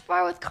Crunch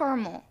bar with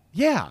caramel.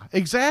 Yeah,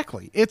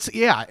 exactly.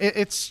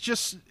 It's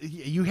just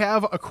you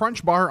have a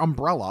Crunch bar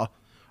umbrella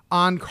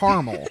on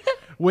caramel,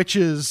 which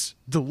is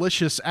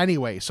delicious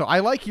anyway. So I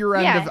like your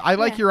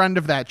end your end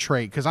of that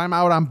trade because I'm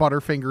out on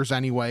Butterfingers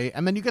anyway,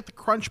 and then you get the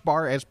Crunch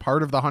bar as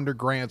part of the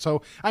 $100,000.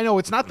 So I know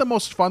it's not the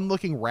most fun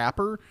looking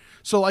wrapper.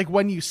 So like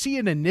when you see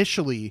it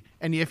initially,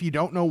 and if you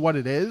don't know what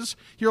it is,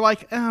 you're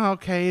like, oh,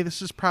 okay,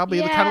 this is probably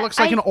it kind of looks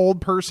like an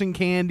old person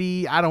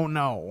candy. I don't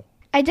know.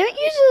 I don't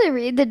usually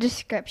read the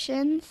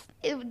descriptions.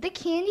 The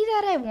candy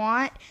that I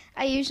want,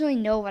 I usually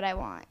know what I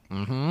want.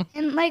 Mm-hmm.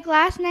 And like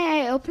last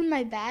night, I opened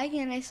my bag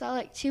and I saw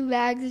like 2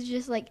 bags of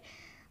just like,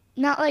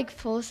 not like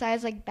full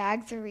size like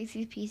bags of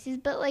Reese's Pieces,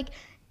 but like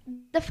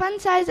the fun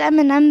size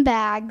M&M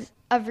bags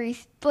of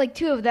like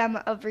 2 of them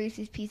of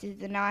Reese's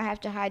Pieces, and now I have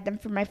to hide them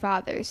from my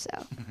father. So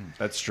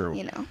that's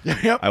true.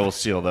 Yep. I will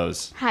steal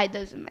those. Hide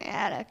those in my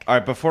attic. All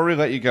right, before we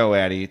let you go,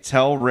 Addie,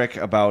 tell Rick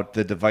about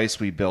the device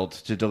we built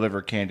to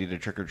deliver candy to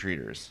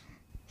trick-or-treaters.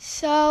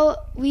 So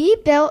we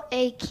built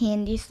a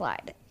candy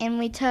slide, and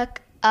we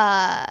took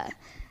a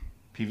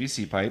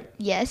PVC pipe.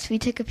 Yes, we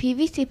took a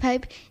PVC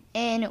pipe,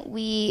 and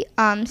we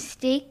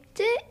staked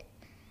it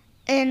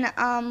in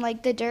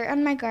like the dirt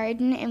on my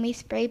garden, and we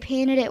spray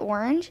painted it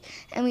orange,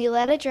 and we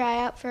let it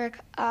dry out for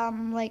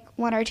like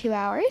 1 or 2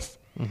 hours.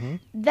 Mm-hmm.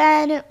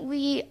 Then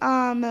we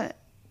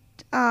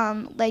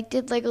like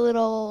did like a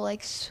little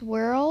like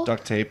swirl,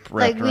 duct tape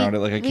wrapped around it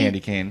like a candy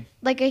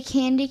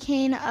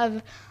cane,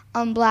 of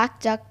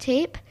black duct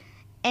tape,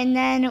 and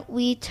then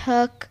we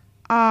took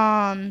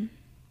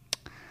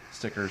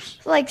stickers,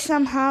 like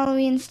some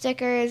Halloween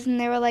stickers, and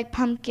they were like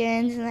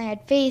pumpkins, and they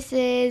had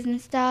faces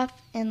and stuff,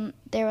 and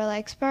they were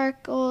like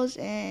sparkles,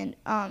 and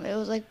it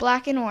was like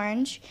black and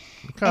orange,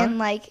 and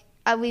like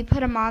we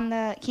put them on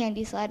the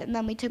candy slide, and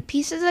then we took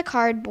pieces of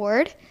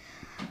cardboard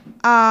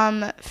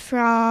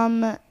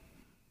from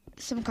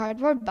some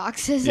cardboard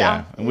boxes.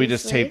 Yeah, and we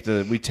just taped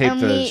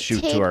the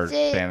chute to our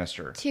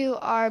banister. To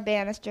our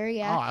banister,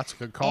 yeah. Oh, that's a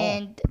good call.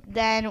 And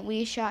then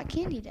we shot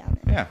candy down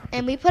it. Yeah.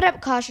 And we put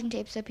up caution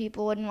tape so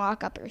people wouldn't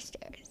walk up our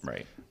stairs.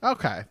 Right.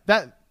 Okay.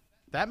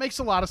 That makes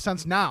a lot of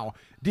sense now.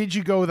 Did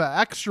you go the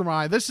extra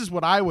mile? This is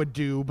what I would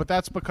do, but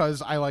that's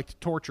because I like to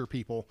torture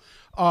people.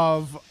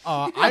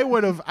 I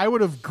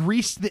would have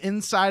greased the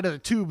inside of the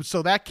tube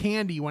so that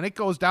candy, when it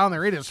goes down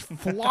there, it is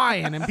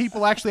flying, and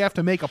people actually have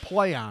to make a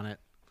play on it.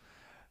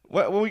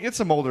 When we get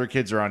some older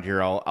kids around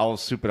here, I'll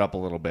soup it up a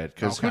little bit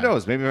because who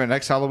knows? Maybe by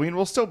next Halloween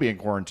we'll still be in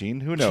quarantine.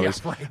 Who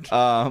knows? Yeah,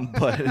 right.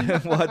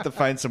 But we'll have to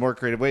find some more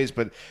creative ways.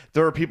 But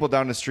there are people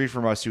down the street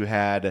from us who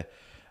have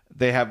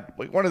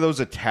like one of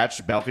those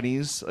attached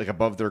balconies like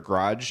above their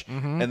garage,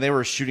 and they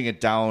were shooting it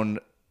down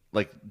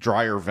like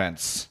dryer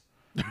vents,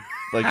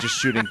 like just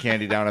shooting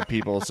candy down at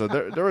people. So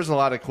there was a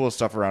lot of cool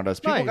stuff around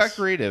us. People got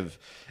creative.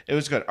 It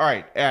was good. All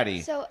right,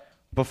 Addie. So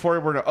before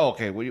we're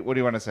what do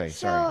you want to say?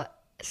 Sorry.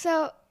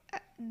 So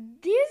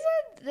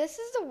this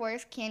is the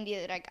worst candy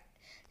that I got.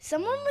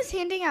 Someone was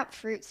handing out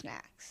fruit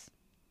snacks.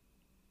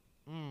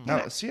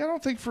 No, see, I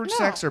don't think fruit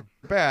snacks are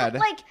bad. But,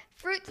 like,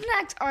 fruit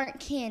snacks aren't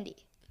candy.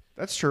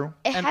 That's true.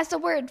 It has the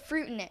word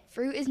fruit in it.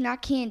 Fruit is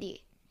not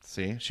candy.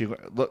 See,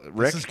 look,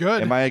 Rick. This is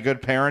good. Am I a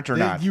good parent or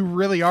not? You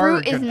really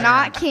are. Fruit is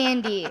not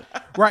candy.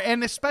 Right,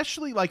 and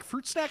especially like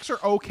fruit snacks are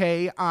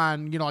okay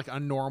on like a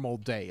normal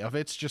day. If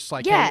it's just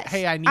like, yes,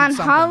 hey, I need on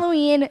something.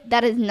 Halloween,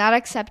 that is not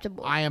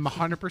acceptable. I am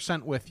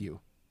 100% with you.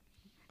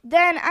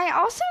 Then I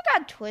also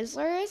got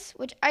Twizzlers,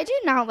 which I do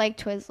not like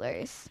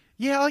Twizzlers.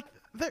 Yeah, like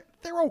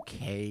they're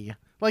okay.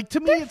 Like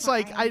to me, it's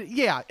fine.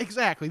 Like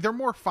exactly. They're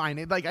more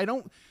fine. Like I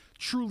don't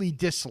truly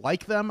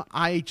dislike them.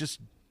 I just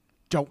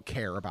don't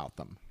care about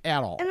them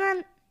at all. And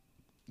then,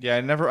 Yeah,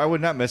 I would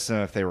not miss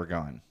them if they were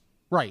gone.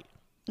 Right.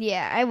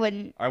 yeah, I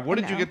wouldn't. All right, what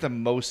did you no. get the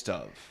most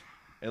of?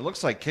 It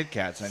looks like Kit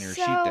Kats on your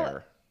sheet So,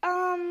 there.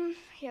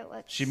 Here,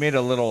 let's She made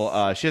a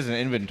little, she has an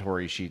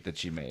inventory sheet that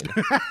she made.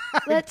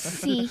 let's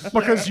see here.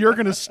 Because you're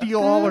going to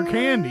steal all her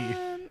candy.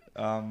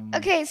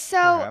 Okay, so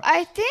perhaps.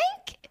 I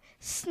think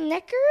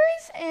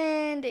Snickers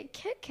and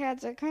Kit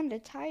Kats are kind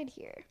of tied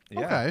here. Yeah,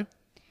 Okay.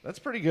 that's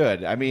pretty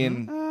good. I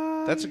mean,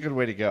 that's a good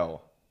way to go.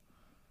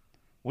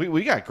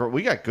 We got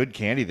good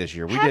candy this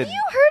year. We Have did.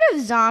 you heard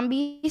of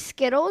zombie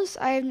Skittles?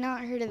 I have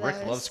not heard of Rick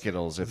those. loves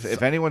Skittles.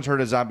 If anyone's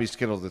heard of zombie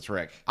Skittles, it's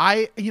Rick.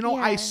 I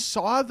Yeah.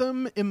 saw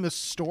them in the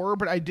store,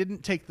 but I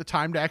didn't take the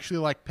time to actually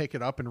like pick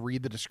it up and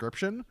read the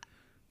description.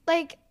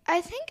 Like, I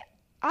think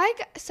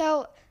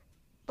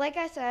like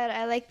I said,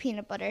 I like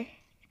peanut butter.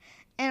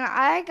 And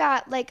I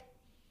got like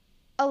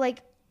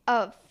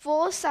a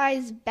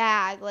full-size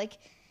bag, like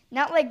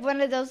not like one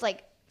of those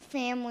like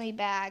family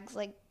bags,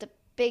 like the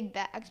big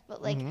bags,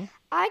 but like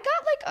I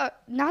got like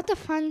a not the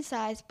fun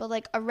size, but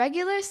like a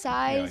regular Yeah,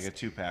 size, like a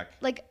 2-pack.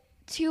 like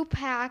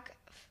 2-pack,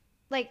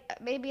 like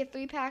maybe a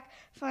 3-pack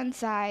fun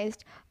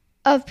sized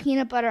of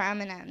peanut butter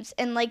M&Ms.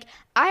 And like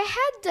I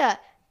had to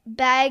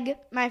beg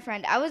my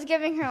friend. I was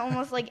giving her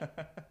almost like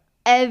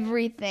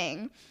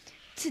everything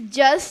to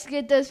just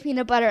get those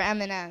peanut butter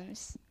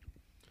M&Ms.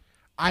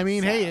 I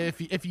mean, hey,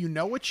 if you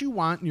know what you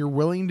want and you're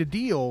willing to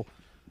deal,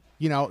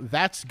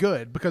 that's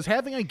good, because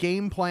having a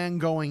game plan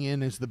going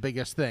in is the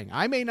biggest thing.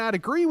 I may not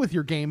agree with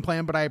your game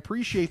plan, but I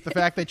appreciate the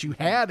fact that you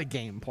had a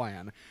game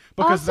plan,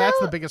 because that's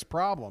Also- the biggest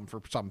problem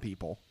for some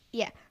people.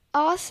 Yeah.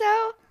 Also,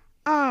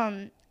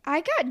 I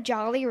got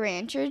Jolly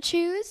Rancher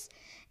chews,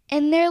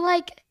 and they're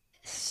like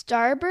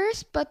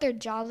Starburst, but they're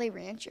Jolly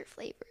Rancher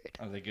flavored.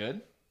 Are they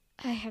good?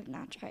 I have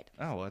not tried.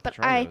 Oh, we'll have But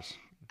to try those.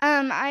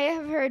 I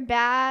have heard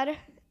bad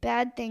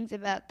things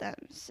about them.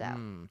 So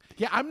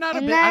Yeah, I'm not a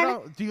And big.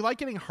 then- Do you like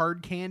getting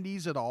hard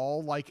candies at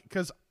all? Like,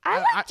 because I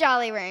like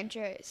Jolly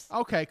Ranchers.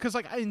 okay, because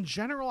like in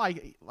general,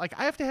 I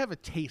have to have a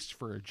taste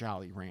for a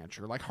Jolly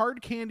Rancher. Like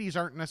hard candies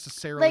aren't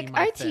necessarily Like my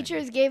our thing.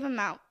 teachers gave them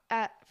out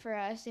for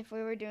us if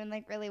we were doing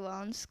like really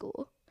well in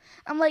school.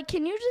 I'm like,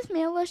 can you just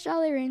mail us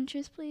Jolly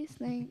Ranchers, please?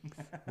 Thanks.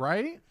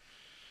 Right?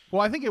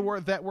 Well, I think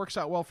that works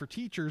out well for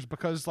teachers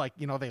because, like,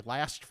 they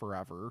last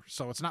forever.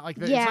 So it's not like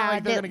it's not Yeah,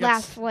 like they're they gonna get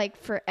last like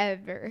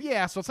forever.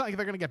 yeah. So it's not like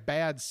they're gonna get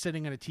bad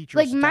sitting in a teacher's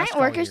Like my desk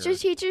all orchestra year.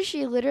 teacher,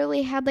 she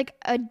literally had like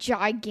a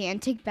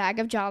gigantic bag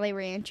of Jolly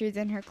Ranchers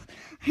in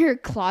her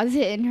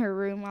closet in her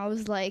room. I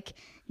was like,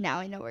 now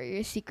I know where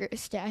your secret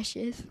stash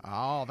is.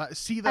 Oh,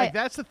 that's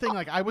the thing.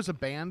 Like, I was a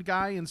band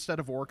guy instead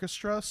of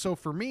orchestra, so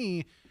for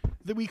me,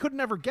 that we could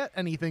never get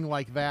anything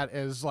like that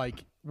as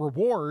like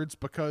rewards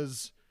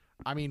because.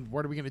 I mean,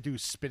 what are we going to do?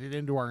 Spit it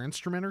into our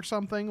instrument or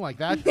something? Like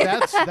that?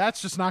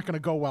 That's just not going to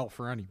go well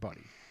for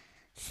anybody.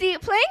 See,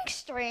 playing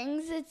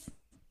strings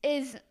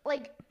is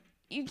like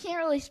you can't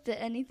really spit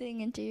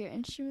anything into your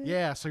instrument.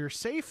 Yeah, so you're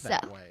safe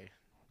that So. way.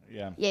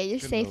 Yeah. Yeah, you're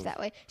Good safe move. that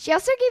way. She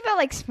also gave out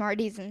like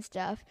Smarties and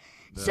stuff.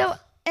 So,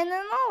 and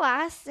then the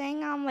last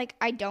thing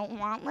I don't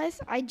want this.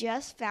 I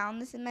just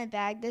found this in my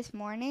bag this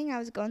morning. I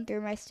was going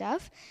through my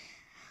stuff.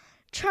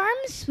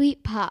 Charmed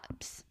Sweet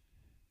Pops.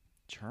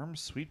 Charm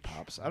Sweet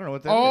Pops. I don't know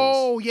what that is.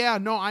 Oh yeah,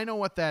 no, I know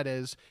what that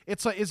is.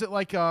 It's like, is it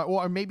like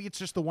or maybe it's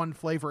just the one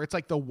flavor. It's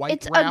like the white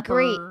It's a wrapper.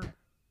 grape.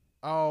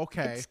 Oh,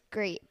 okay. It's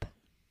grape.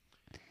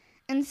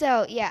 And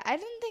so, yeah, I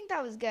didn't think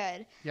that was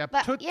good. Yeah,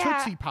 but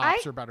Tootsie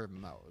Pops are better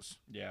than those.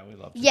 Yeah, we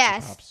love Tootsie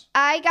Yes, Pops.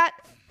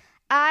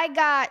 I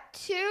got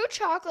 2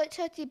 chocolate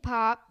Tootsie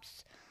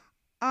Pops,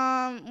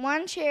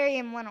 1 cherry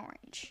and 1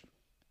 orange.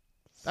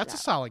 That's a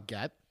solid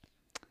get.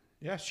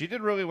 Yeah, she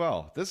did really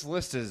well. This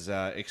list is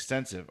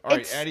extensive. All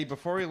right, It's- Addie,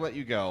 before we let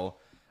you go,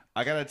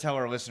 I got to tell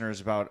our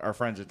listeners about our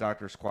friends at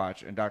Dr.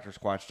 Squatch and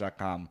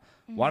drsquatch.com.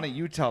 Why don't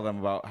you tell them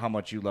about how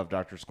much you love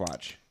Dr.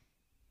 Squatch?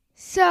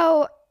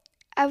 So,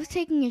 I was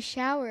taking a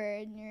shower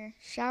in your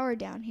shower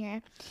down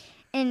here,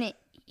 and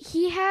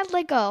he had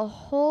like a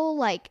whole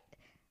like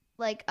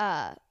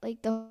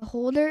the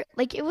holder,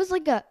 like it was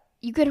like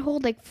you could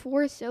hold like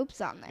 4 soaps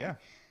on there. Yeah.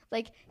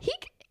 Like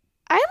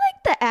I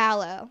like the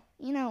aloe.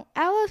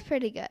 Aloe's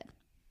pretty good.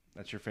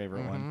 That's your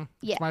favorite one.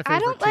 Yeah, my I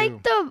don't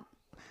favorite, like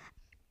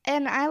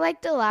and I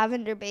like the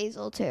lavender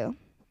basil too.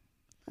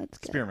 That's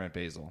good. Spearmint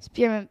basil.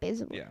 Spearmint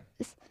basil. Yeah.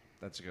 Yes,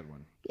 That's a good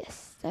one.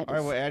 yes, that All right,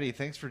 is. well, Addie,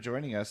 thanks for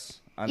joining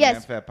us on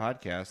Yes. the AmFat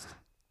podcast.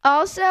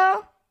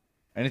 Also,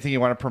 Anything you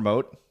want to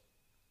promote?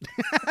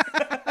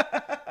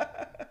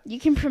 you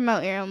can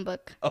promote your own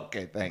book.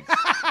 Okay, thanks.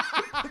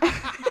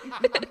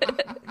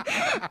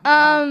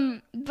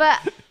 But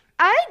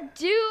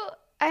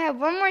I have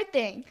one more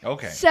thing.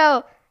 Okay.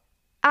 So,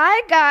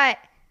 I got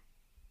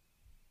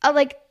how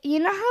like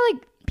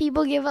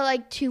people give out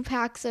like 2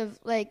 packs of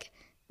like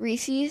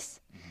Reese's?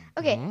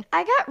 Okay,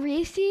 I got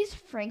Reese's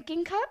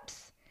Franken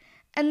cups,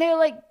 and they're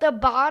like the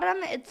bottom,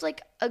 it's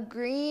like a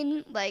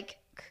green like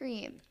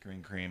cream.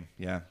 Green cream.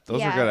 Yeah,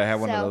 those Yeah, are good. I had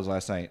one of so- those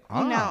last night.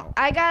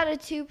 I got a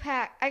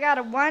 2-pack. I got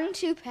a 1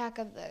 2-pack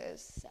of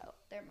those, so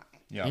they're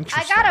mine. Yeah. I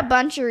Interesting. got a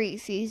bunch of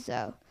Reese's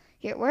though.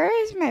 Here, where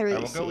is my I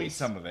Reese's? will go eat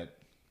some of it.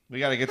 We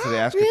got to get to the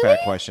Ask a Really?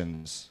 Fat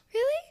questions.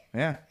 Really?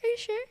 Yeah. Are you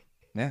sure?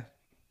 Yeah.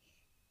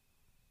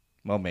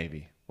 Well,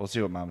 maybe. We'll see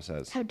what Mom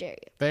says. How dare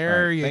you? There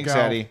All right, you thanks, go.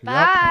 Addie.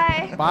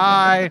 Bye.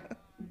 Bye.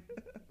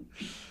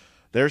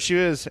 There she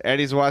is,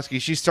 Addie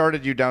Zawoski. She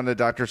started you down the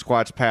Dr.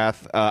 Squatch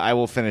path. I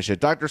will finish it.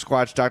 Dr.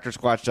 Squatch,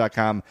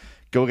 drsquatch.com.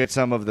 Go get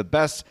some of the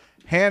best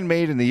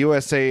handmade in the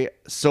USA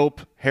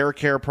soap hair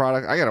care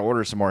product. I got to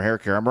order some more hair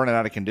care. I'm running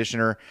out of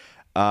conditioner.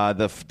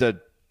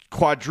 The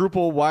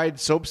quadruple wide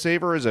soap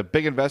saver is a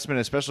big investment,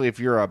 especially if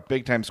you're a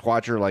big time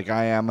squatcher like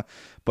I am.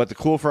 But the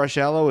Cool Fresh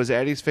Aloe is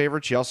Addie's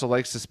favorite. She also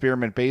likes the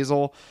Spearmint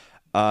Basil.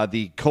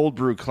 The Cold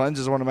Brew Cleanse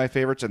is one of my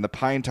favorites, and the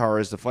Pine Tar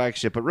is the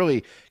flagship. But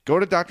really, go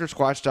to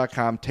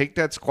drsquatch.com, take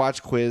that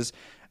Squatch quiz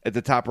at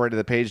the top right of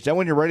the page. Then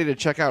when you're ready to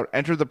check out,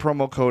 enter the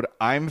promo code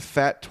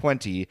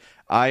IMFAT20,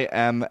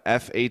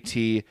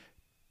 IMFAT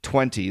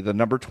 20, the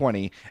number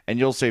 20, and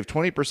you'll save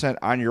 20%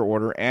 on your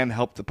order and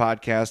help the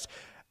podcast.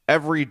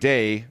 Every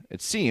day,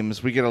 it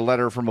seems, we get a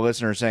letter from a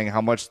listener saying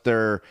how much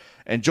they're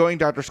enjoying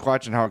Dr.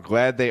 Squatch and how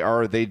glad they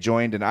are they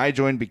joined. And I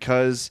joined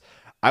because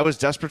I was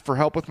desperate for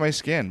help with my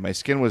skin. My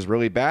skin was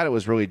really bad. It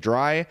was really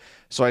dry.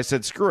 So I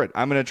said, screw it.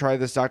 I'm going to try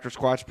this Dr.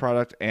 Squatch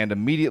product, and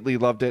immediately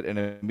loved it and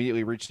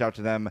immediately reached out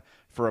to them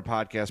for a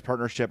podcast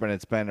partnership, and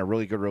it's been a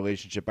really good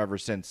relationship ever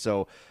since.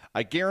 So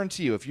I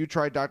guarantee you, if you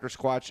try Dr.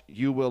 Squatch,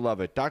 you will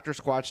love it.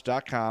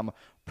 drsquatch.com,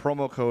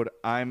 promo code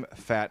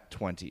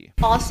IMFAT20.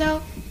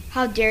 Also,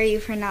 how dare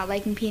you for not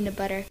liking peanut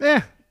butter?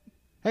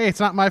 Hey, it's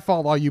not my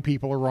fault all you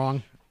people are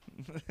wrong.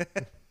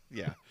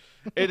 Yeah,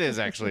 it is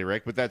actually,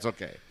 Rick, but that's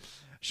okay.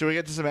 Should we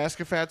get to some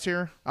Ask-A-Fats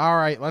here? All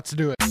right, let's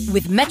do it.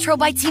 With Metro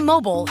by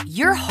T-Mobile,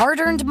 your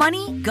hard-earned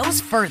money goes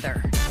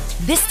further.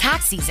 This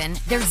tax season,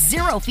 there's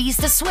zero fees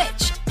to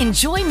switch.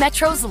 Enjoy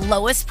Metro's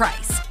lowest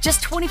price,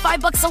 just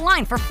 $25 a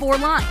line for 4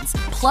 lines.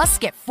 Plus,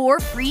 get 4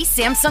 free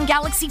Samsung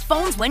Galaxy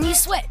phones when you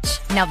switch.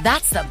 Now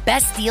that's the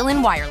best deal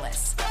in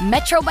wireless.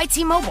 Metro by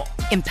T-Mobile,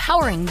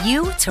 empowering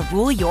you to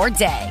rule your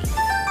day.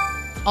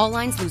 All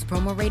lines lose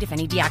promo rate if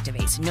any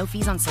deactivates. No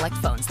fees on select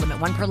phones. Limit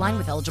 1 per line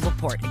with eligible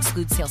port.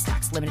 Excludes sales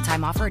tax. Limited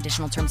time offer.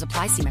 Additional terms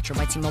apply. See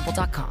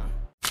metrobytmobile.com.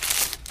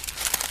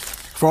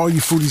 For all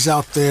you foodies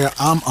out there,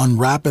 I'm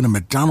unwrapping a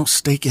McDonald's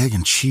steak, egg,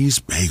 and cheese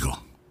bagel.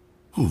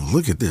 Ooh,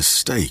 look at this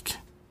steak.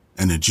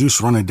 And the juice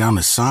running down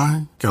the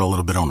side. Got a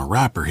little bit on the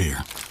wrapper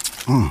here.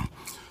 And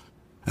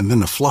then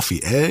the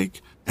fluffy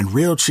egg and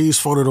real cheese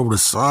folded over the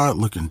side,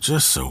 looking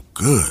just so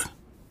good.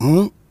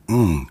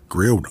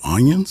 Grilled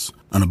onions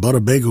and a butter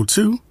bagel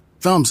too.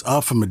 Thumbs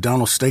up for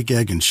McDonald's steak,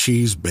 egg, and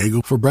cheese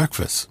bagel for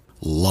breakfast.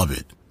 Love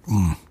it.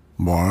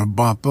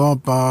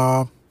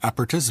 Ba-ba-ba-ba. I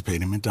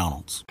participate in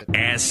McDonald's.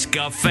 Ask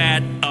a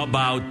fat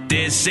about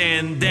this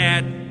and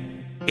that.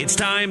 It's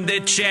time to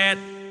chat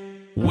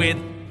with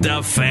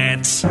the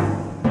fats.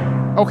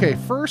 Okay,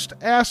 first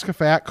Ask a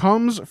Fat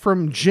comes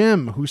from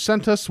Jim, who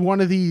sent us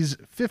one of these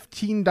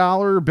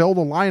 $15 build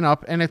a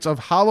lineup, and it's of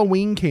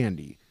Halloween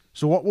candy.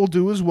 So what we'll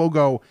do is we'll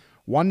go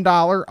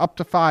 $1 up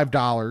to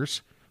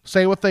 $5,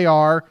 say what they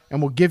are,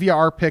 and we'll give you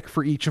our pick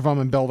for each of them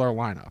and build our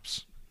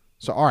lineups.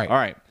 So, all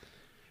right.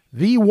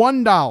 The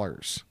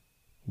 $1,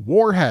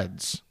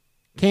 Warheads,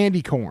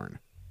 Candy Corn,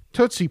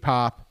 Tootsie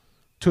Pop,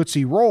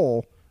 Tootsie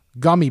Roll,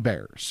 Gummy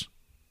Bears.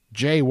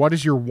 Jay, what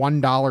is your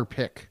 $1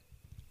 pick?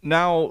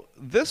 Now,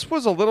 this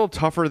was a little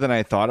tougher than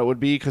I thought it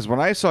would be, because when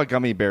I saw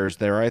Gummy Bears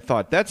there, I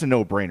thought that's a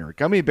no-brainer.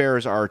 Gummy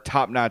Bears are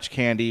top-notch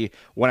candy.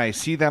 When I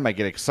see them, I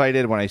get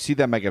excited. When I see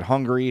them, I get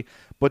hungry.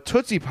 But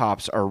Tootsie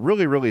Pops are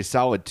really, really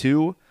solid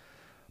too.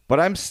 But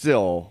I'm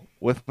still,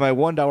 with my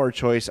 $1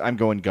 choice, I'm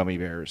going Gummy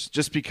Bears.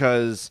 Just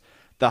because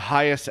the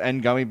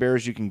highest-end Gummy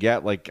Bears you can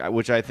get, like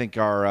which I think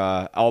are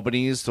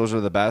Albanese, those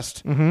are the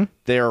best. Mm-hmm.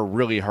 They are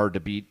really hard to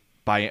beat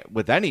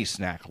with any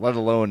snack, let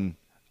alone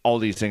all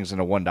these things in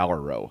a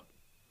 $1 row.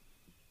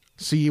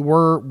 See,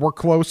 we're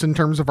close in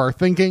terms of our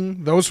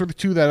thinking. Those were the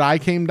two that I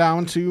came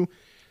down to.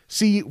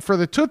 See, for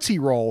the Tootsie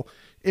Roll,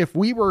 if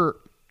we were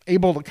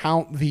able to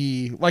count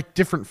the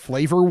different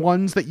flavor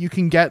ones that you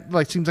can get,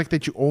 seems like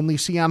that you only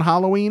see on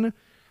Halloween,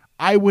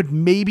 I would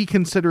maybe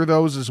consider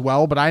those as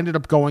well, but I ended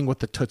up going with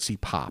the Tootsie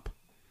Pop.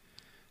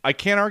 I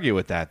can't argue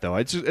with that, though.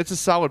 It's a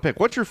solid pick.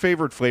 What's your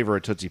favorite flavor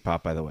of Tootsie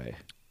Pop, by the way?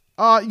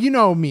 You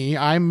know me.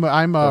 I'm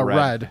a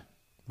red.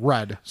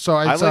 So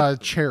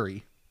it's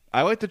cherry.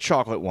 I like the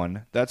chocolate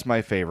one. That's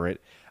my favorite.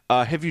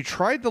 Have you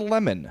tried the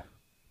lemon?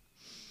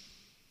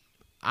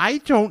 I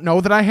don't know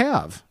that I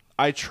have.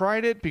 I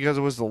tried it because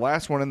it was the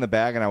last one in the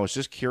bag, and I was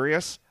just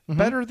curious. Mm-hmm.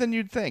 Better than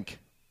you'd think.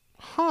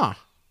 Huh.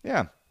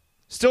 Yeah.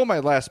 Still my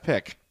last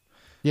pick.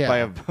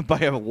 Yeah. By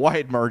a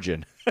wide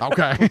margin.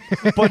 Okay.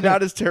 But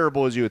not as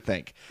terrible as you would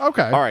think.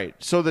 Okay. All right.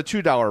 So the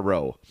 $2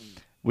 row.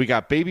 We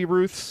got Baby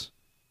Ruth's,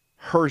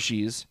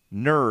 Hershey's,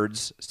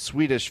 Nerds,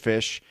 Swedish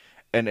Fish,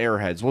 and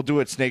Airheads. We'll do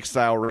it snake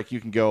style. Rick,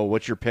 you can go.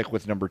 What's your pick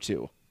with number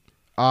 2?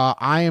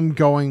 I am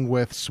going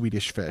with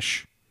Swedish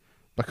Fish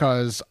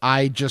because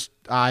I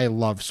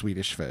love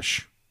Swedish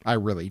Fish. I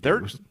really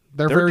do.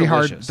 They're very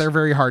delicious. hard. They're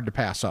very hard to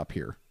pass up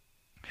here.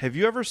 Have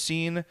you ever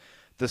seen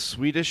the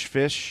Swedish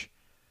Fish,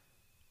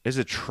 is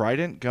it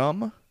Trident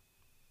gum?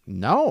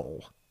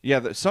 No.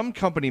 Yeah, some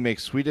company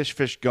makes Swedish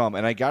Fish gum,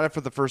 and I got it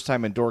for the first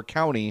time in Door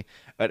County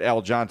at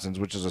Al Johnson's,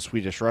 which is a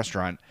Swedish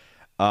restaurant.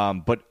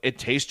 But it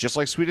tastes just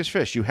like Swedish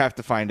Fish. You have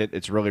to find it.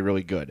 It's really,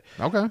 really good.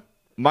 Okay.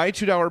 My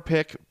 $2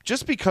 pick,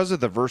 just because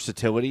of the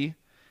versatility,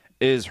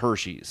 is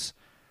Hershey's.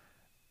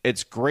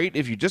 It's great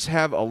if you just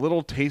have a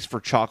little taste for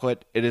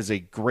chocolate. It is a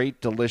great,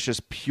 delicious,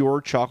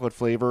 pure chocolate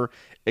flavor.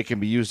 It can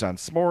be used on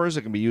s'mores.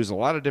 It can be used a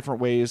lot of different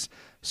ways.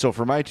 So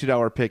for my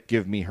 $2 pick,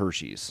 give me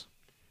Hershey's.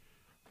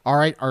 All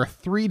right, our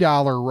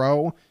 $3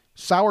 row,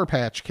 Sour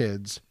Patch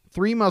Kids,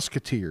 Three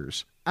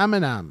Musketeers,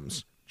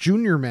 M&M's,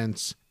 Junior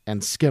Mints,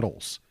 and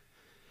Skittles.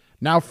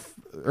 Now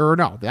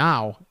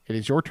it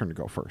is your turn to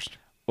go first.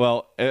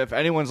 Well, if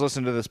anyone's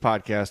listened to this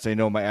podcast, they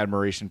know my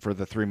admiration for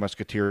the Three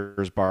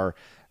Musketeers bar.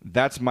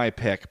 That's my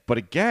pick. But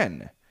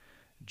again,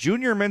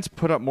 Junior Mints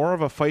put up more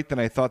of a fight than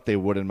I thought they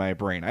would in my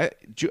brain.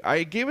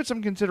 I gave it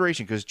some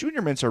consideration because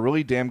Junior Mints are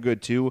really damn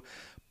good too,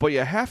 but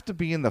you have to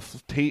be in the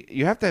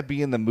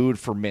mood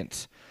for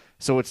mint.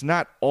 So it's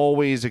not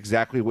always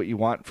exactly what you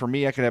want. For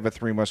me, I could have a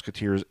Three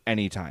Musketeers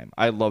anytime.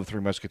 I love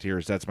Three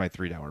Musketeers. That's my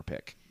 $3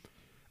 pick.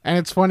 And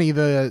it's funny,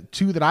 the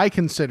two that I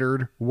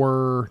considered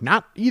were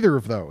not either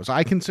of those.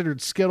 I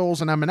considered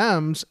Skittles and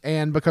M&M's,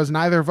 and because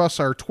neither of us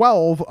are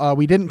 12,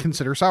 we didn't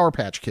consider Sour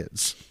Patch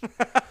Kids.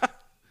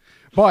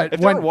 But if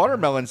they're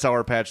watermelon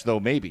Sour Patch, though,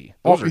 maybe.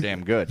 Those are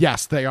damn good.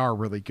 Yes, they are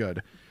really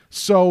good.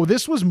 So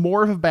this was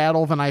more of a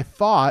battle than I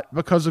thought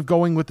because of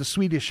going with the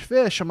Swedish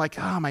Fish. I'm like,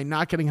 am I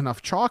not getting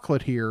enough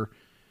chocolate here?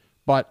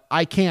 But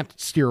I can't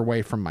steer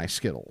away from my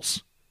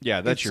Skittles.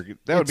 Yeah, that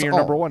would be your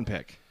number one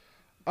pick.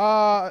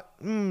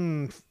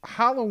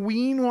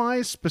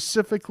 Halloween-wise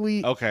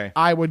specifically, okay,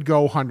 I would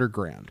go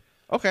 $100,000.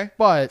 Okay,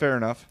 but fair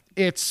enough.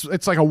 It's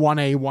like a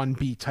 1A,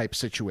 1B type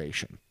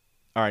situation.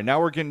 All right,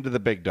 now we're getting to the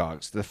big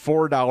dogs. The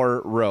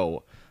 $4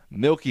 row,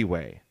 Milky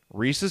Way,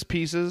 Reese's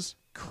Pieces,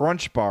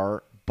 Crunch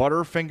Bar,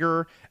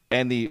 Butterfinger,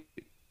 and the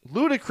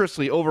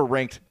ludicrously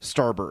overranked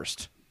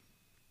Starburst.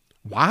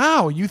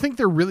 Wow, you think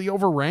they're really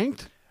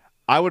overranked?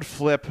 I would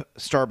flip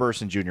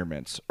Starburst and Junior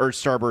Mints, or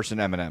Starburst and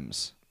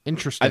M&M's.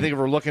 Interesting. I think if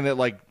we're looking at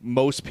like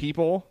most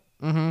people,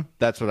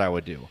 that's what I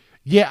would do.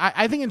 Yeah,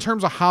 I think in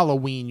terms of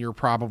Halloween, you're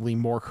probably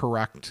more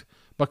correct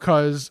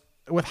because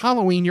with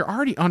Halloween, you're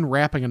already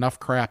unwrapping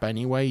enough crap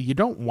anyway. You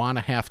don't want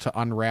to have to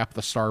unwrap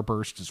the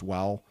Starburst as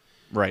well.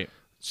 Right.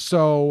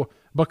 So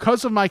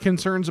because of my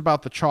concerns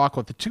about the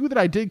chocolate, the two that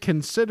I did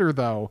consider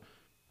though,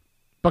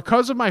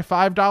 because of my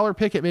 $5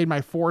 pick, it made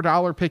my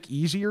 $4 pick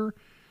easier.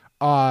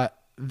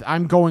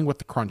 I'm going with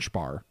the Crunch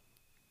Bar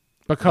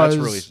because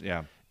that's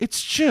really,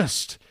 it's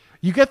just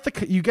you get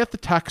the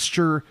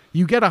texture,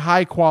 you get a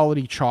high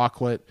quality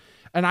chocolate,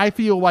 and I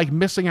feel like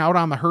missing out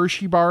on the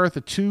Hershey bar at the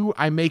 2,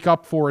 I make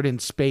up for it in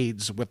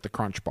spades with the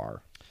Crunch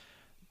Bar.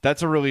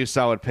 That's a really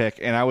solid pick,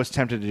 and I was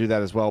tempted to do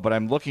that as well, but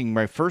I'm looking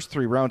my first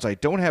 3 rounds. I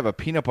don't have a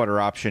peanut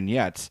butter option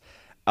yet.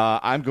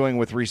 I'm going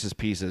with Reese's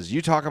Pieces.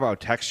 You talk about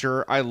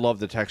texture. I love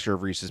the texture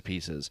of Reese's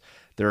Pieces.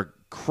 They're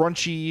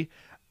crunchy.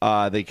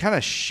 They kind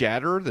of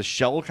shatter. The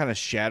shell kind of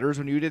shatters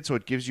when you eat it, so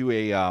it gives you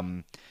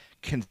a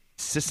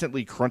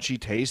consistently crunchy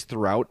taste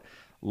throughout.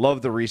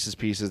 Love the Reese's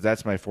Pieces.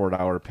 That's my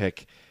 $4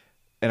 pick,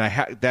 and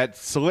that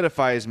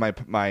solidifies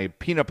my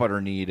peanut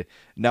butter need.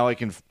 Now I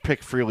can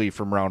pick freely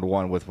from round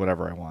 1 with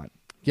whatever I want.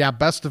 Yeah,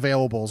 best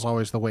available is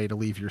always the way to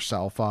leave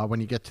yourself when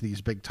you get to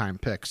these big time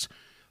picks.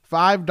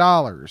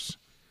 $5.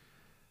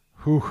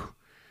 Whew.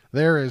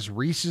 There is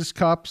Reese's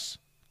Cups,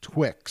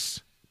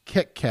 Twix,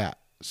 Kit Kat,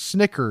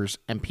 Snickers,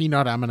 and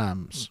peanut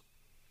M&Ms.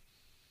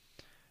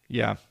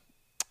 Yeah.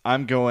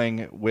 I'm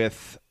going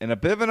with, in a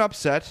bit of an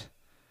upset,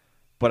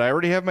 but I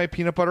already have my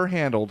peanut butter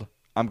handled,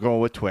 I'm going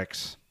with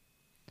Twix.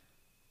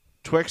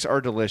 Twix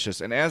are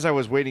delicious. And as I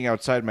was waiting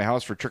outside my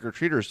house for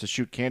trick-or-treaters to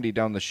shoot candy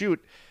down the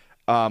chute,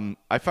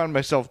 I found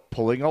myself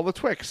pulling all the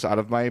Twix out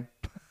of my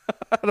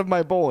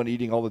bowl and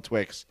eating all the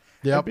Twix.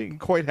 Yep. I'm being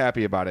quite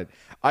happy about it.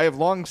 I have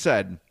long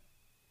said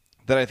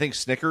that I think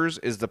Snickers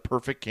is the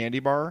perfect candy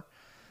bar,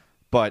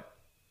 but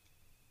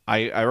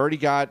I already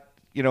got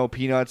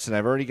peanuts, and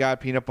I've already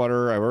got peanut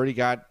butter. I've already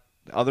got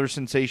other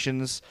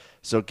sensations.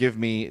 So give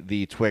me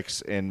the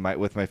Twix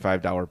with my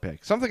 $5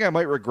 pick. Something I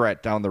might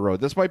regret down the road.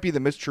 This might be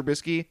the Mitch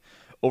Trubisky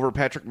over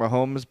Patrick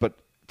Mahomes, but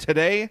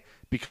today,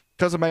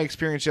 because of my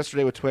experience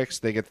yesterday with Twix,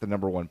 they get the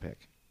number 1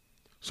 pick.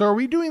 So are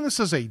we doing this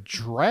as a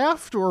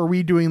draft, or are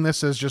we doing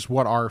this as just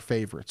what our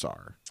favorites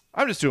are?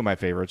 I'm just doing my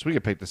favorites. We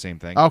could pick the same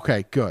thing.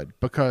 Okay, good.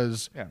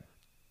 Because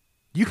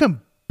you can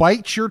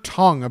bite your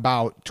tongue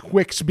about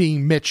Twix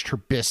being Mitch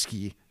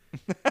Trubisky.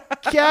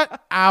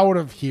 Get out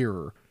of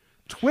here.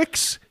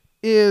 Twix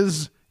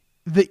is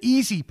the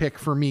easy pick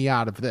for me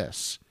out of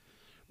this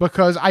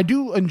because I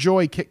do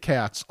enjoy Kit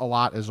Kats a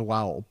lot as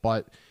well,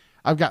 but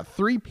I've got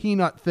 3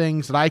 peanut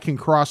things that I can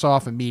cross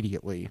off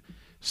immediately.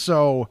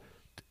 So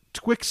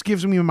Twix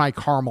gives me my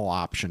caramel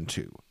option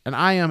too, and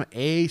I am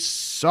a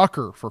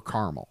sucker for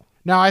caramel.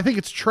 Now, I think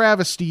it's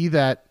travesty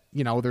that,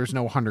 there's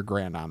no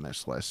 $100,000 on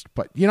this list,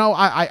 but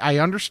I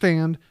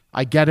understand.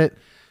 I get it.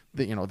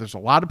 there's a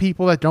lot of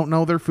people that don't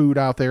know their food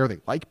out there. They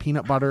like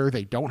peanut butter.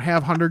 They don't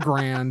have 100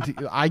 grand.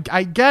 I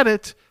get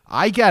it.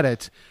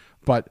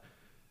 But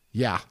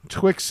yeah,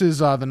 Twix is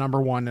the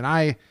number one. And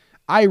I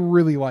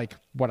really like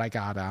what I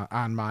got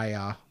on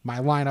my my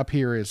lineup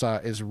here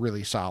is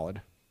really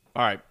solid.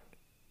 All right.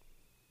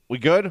 We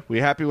good? We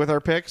happy with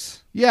our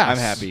picks? Yes. I'm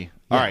happy.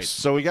 All right.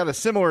 So we got a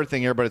similar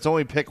thing here, but it's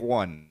only pick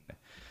one.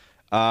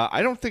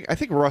 I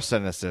think Russ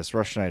sent us this,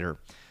 Russ Schneider.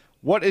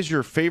 What is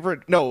your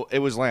favorite? No, it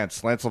was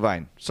Lance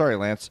Levine. Sorry,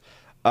 Lance.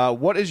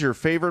 What is your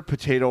favorite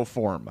potato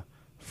form?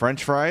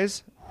 French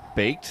fries,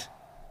 baked,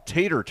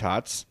 tater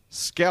tots,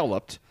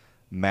 scalloped,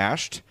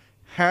 mashed,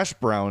 hash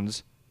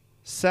browns,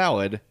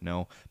 salad,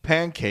 no,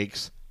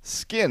 pancakes,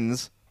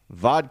 skins,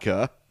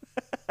 vodka,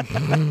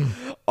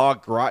 au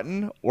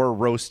gratin, or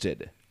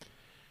roasted?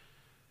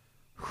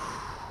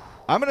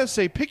 I'm going to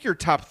say pick your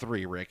top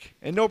three, Rick,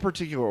 in no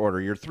particular order,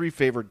 your three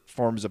favorite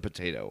forms of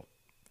potato.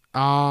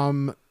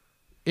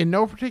 In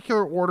no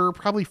particular order,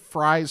 probably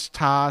fries,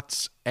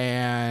 tots,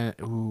 and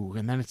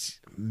then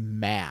it's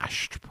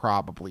mashed,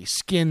 probably.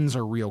 Skins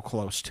are real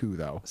close, too,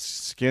 though.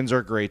 Skins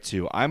are great,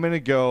 too. I'm going to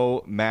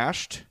go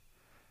mashed.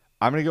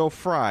 I'm going to go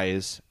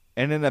fries.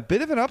 And in a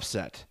bit of an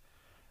upset,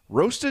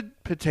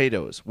 roasted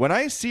potatoes. When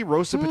I see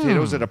roasted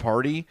potatoes at a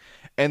party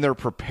and they're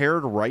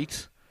prepared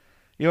right,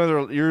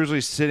 they're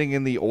usually sitting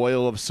in the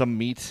oil of some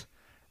meat,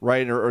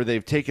 right? Or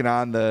they've taken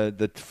on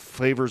the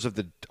flavors of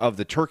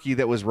the turkey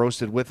that was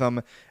roasted with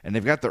them, and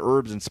they've got the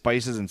herbs and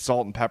spices and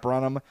salt and pepper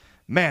on them.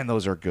 Man,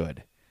 those are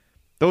good.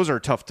 Those are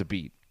tough to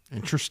beat.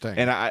 Interesting.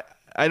 And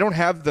I don't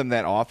have them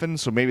that often,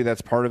 so maybe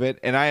that's part of it.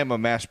 And I am a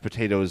mashed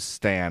potatoes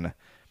stan.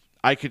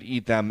 I could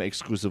eat them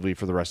exclusively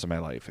for the rest of my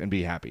life and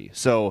be happy.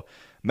 So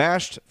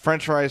mashed,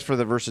 French fries for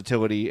the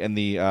versatility and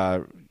the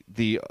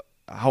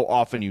how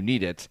often you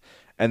need it,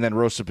 and then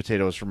roasted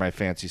potatoes for my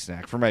fancy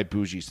snack, for my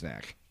bougie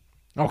snack.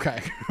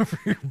 Okay.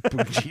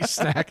 Bougie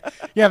snack.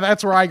 Yeah,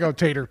 that's where I go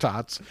tater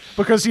tots.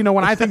 Because,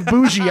 when I think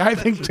bougie, I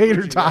think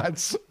tater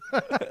tots.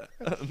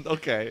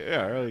 Okay.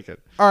 Yeah, really good.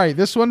 All right,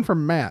 this one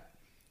from Matt.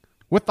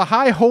 With the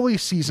high holy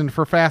season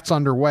for fats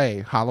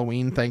underway,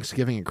 Halloween,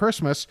 Thanksgiving, and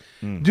Christmas,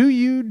 do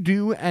you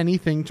do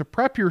anything to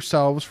prep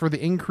yourselves for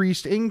the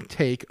increased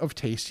intake of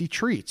tasty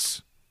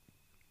treats?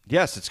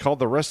 Yes, it's called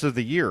the rest of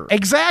the year.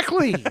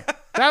 Exactly.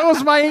 That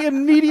was my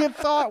immediate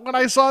thought when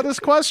I saw this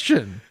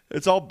question.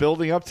 It's all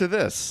building up to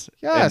this.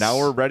 Yes. And now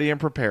we're ready and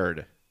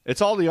prepared.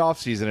 It's all the off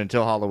season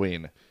until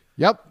Halloween.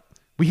 Yep.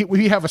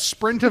 We have a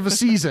sprint of a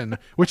season,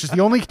 which is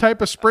the only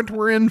type of sprint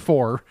we're in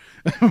for.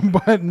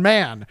 But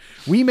man,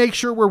 we make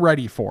sure we're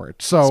ready for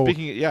it. So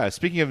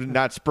speaking of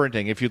not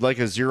sprinting, if you'd like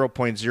a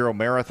 0.0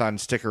 marathon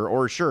sticker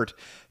or shirt,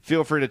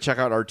 feel free to check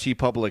out our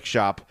TeePublic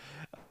shop.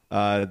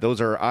 Those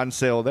are on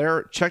sale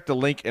there. Check the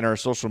link in our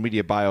social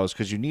media bios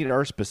because you need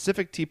our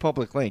specific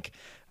TeePublic link.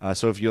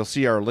 So if you'll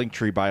see our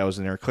Linktree bios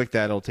in there, click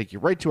that. It'll take you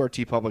right to our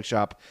TeePublic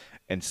shop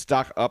and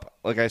stock up.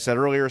 Like I said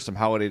earlier, some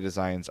holiday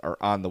designs are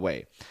on the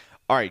way.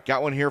 All right,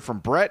 got one here from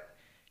Brett.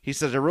 He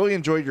says, I really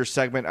enjoyed your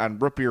segment on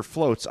root beer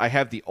floats. I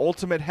have the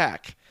ultimate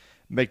hack.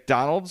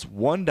 McDonald's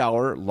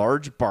 $1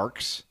 large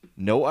Barks,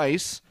 no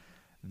ice,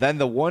 then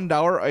the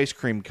 $1 ice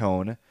cream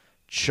cone,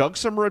 chug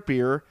some root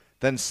beer,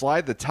 then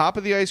slide the top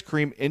of the ice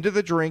cream into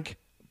the drink,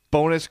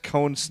 bonus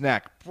cone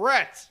snack.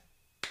 Brett!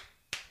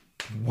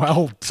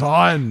 Well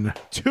done.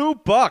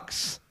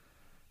 $2.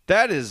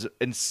 That is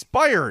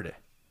inspired.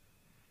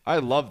 I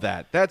love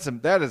that.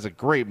 That is a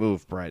great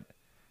move, Brett.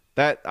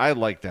 I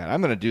like that. I'm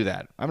going to do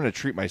that. I'm going to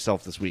treat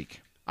myself this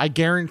week. I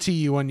guarantee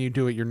you when you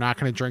do it, you're not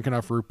going to drink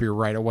enough root beer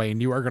right away,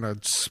 and you are going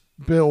to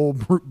spill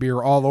root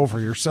beer all over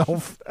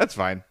yourself. That's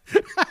fine.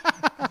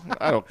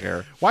 I don't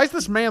care. Why is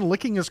this man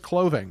licking his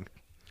clothing?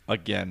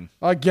 Again.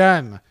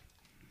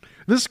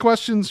 This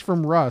question's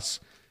from Russ.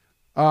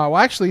 Well,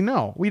 actually,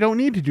 no. We don't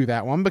need to do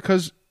that one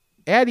because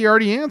Addie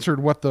already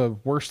answered what the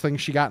worst thing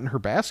she got in her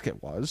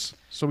basket was.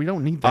 So we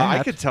don't need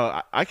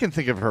that. I can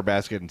think of her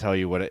basket and tell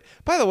you what it...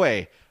 By the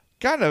way,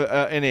 got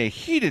in a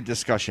heated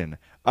discussion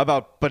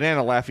about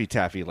Banana Laffy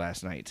Taffy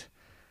last night.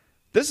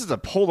 This is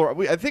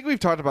I think we've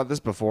talked about this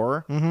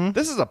before. Mm-hmm.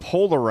 This is a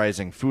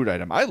polarizing food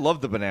item. I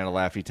love the Banana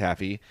Laffy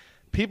Taffy.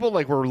 People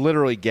were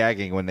literally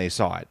gagging when they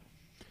saw it.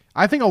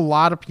 I think a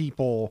lot of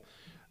people,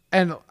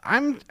 and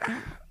I'm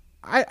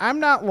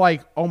not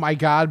like, oh my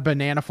God,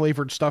 banana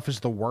flavored stuff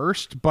is the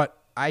worst, but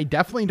I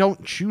definitely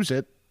don't choose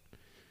it.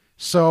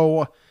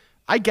 So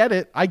I get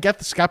it. I get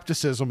the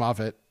skepticism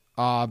of it.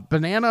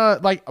 Banana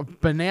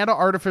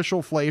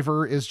artificial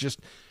flavor is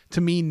just,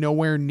 to me,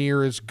 nowhere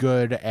near as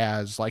good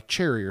as like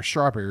cherry or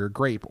strawberry or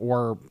grape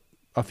or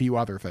a few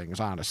other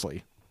things,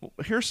 honestly.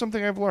 Here's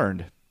something I've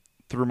learned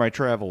through my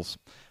travels.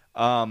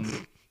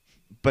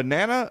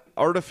 Banana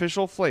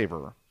artificial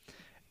flavor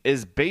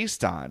is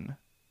based on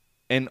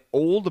an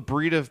old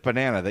breed of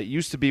banana that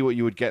used to be what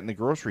you would get in the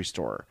grocery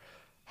store.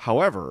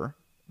 However,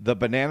 the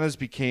bananas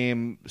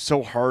became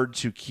so hard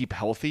to keep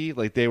healthy.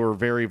 Like they were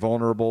very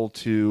vulnerable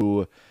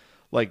to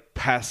like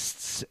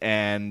pests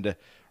and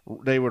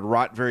they would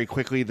rot very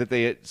quickly, that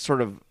they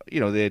sort of,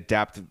 they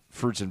adapt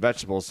fruits and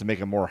vegetables to make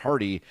them more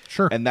hardy.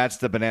 Sure. And that's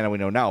the banana we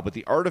know now. But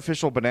the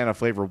artificial banana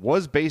flavor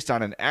was based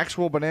on an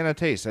actual banana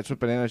taste. That's what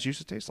bananas used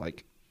to taste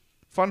like.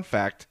 Fun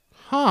fact.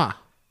 Huh.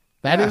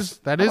 That Yeah. is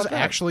How about that?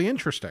 actually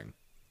interesting.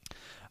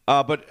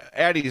 But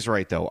Addie's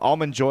right, though.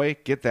 Almond Joy,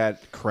 get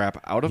that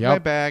crap out of my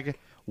bag.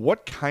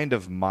 What kind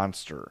of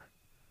monster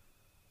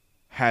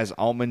has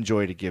Almond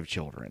Joy to give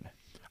children?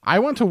 I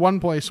went to one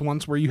place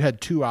once where you had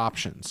two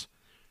options.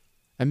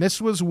 And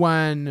this was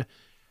when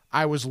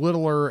I was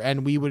littler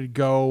and we would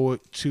go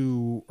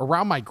to,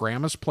 around my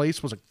grandma's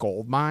place was a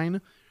gold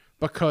mine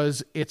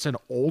because it's an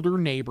older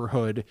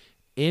neighborhood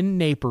in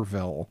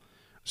Naperville.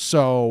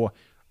 So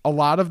a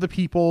lot of the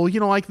people,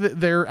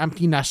 they're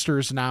empty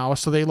nesters now.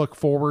 So they look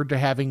forward to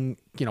having,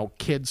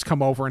 kids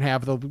come over and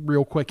have the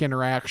real quick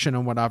interaction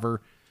and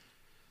whatever.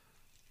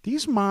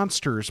 These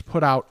monsters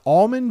put out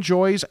Almond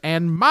Joys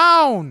and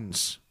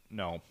Mounds.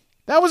 No.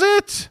 That was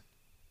it.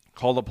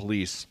 Call the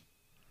police.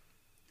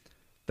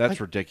 That's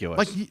ridiculous.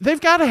 Like,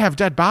 they've got to have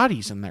dead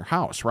bodies in their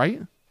house,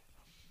 right?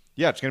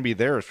 Yeah, it's going to be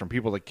theirs from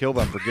people that kill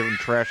them for giving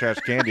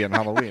trash-ass candy on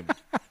Halloween.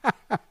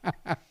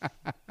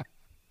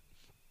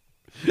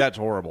 That's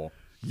horrible.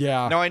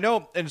 Yeah. Now, I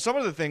know in some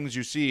of the things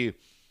you see,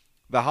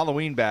 the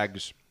Halloween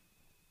bags,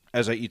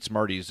 as I eat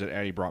Smarties that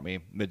Addie brought me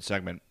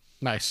mid-segment.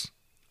 Nice.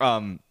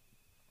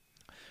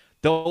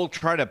 They'll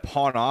try to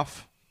pawn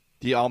off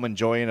the Almond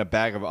Joy in a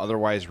bag of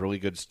otherwise really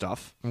good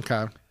stuff.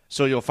 Okay.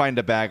 So you'll find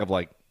a bag of,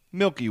 like,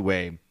 Milky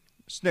Way,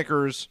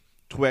 Snickers,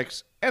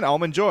 Twix, and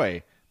Almond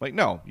Joy. Like,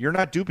 no, you're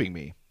not duping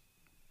me.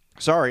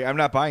 Sorry, I'm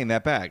not buying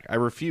that bag. I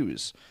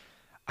refuse.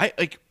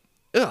 It's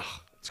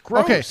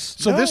gross. Okay,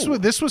 so No.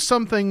 this was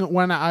something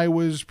when I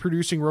was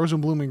producing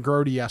Rosenblum and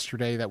Grody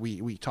yesterday that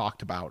we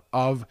talked about,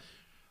 of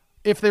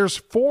if there's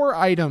 4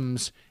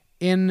 items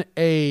in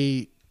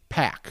a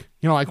pack,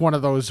 like one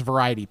of those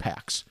variety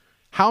packs,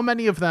 how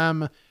many of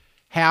them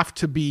have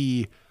to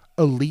be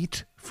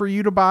elite for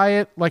you to buy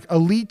it? Like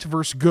elite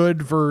versus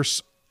good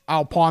versus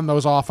I'll pawn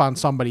those off on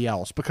somebody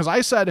else. Because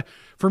I said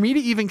for me to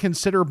even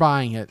consider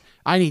buying it,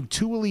 I need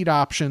 2 elite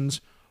options,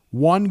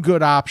 1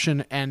 good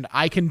option, and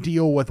I can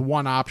deal with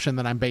 1 option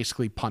that I'm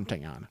basically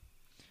punting on.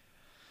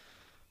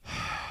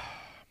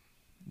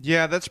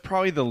 Yeah, that's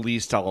probably the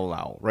least I'll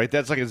allow, right?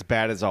 That's like as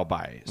bad as I'll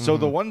buy. So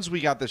the ones we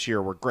got this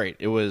year were great.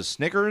 It was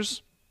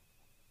Snickers,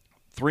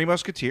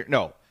 Snickers,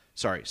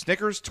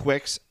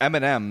 Twix,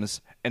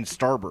 M&Ms, and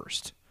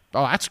Starburst.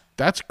 Oh,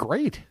 that's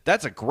great.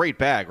 That's a great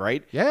bag,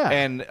 right? Yeah.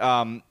 And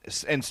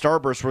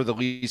Starburst were the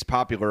least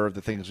popular of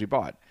the things we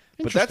bought.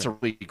 But that's a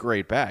really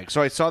great bag.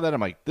 So I saw that,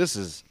 I'm like, this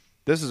is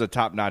a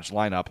top-notch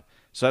lineup.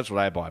 So that's what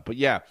I bought. But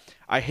yeah,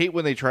 I hate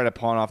when they try to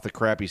pawn off the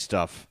crappy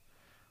stuff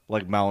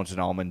like Mounds and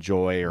Almond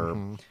Joy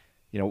or,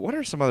 what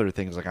are some other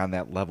things like on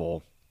that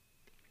level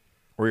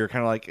where you're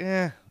kind of like,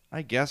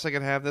 I guess I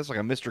could have this, like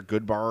a Mr.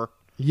 Good bar.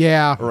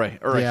 Yeah. Or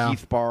a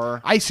Heath bar.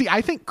 I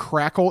think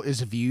Crackle is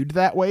viewed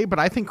that way, but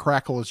I think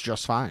Crackle is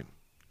just fine.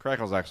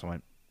 Crackle's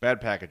excellent. Bad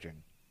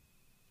packaging.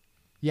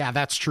 Yeah,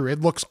 that's true. It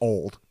looks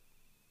old.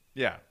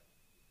 Yeah.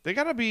 They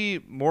got to be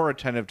more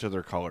attentive to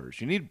their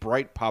colors. You need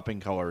bright popping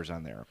colors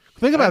on there.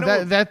 Think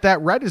about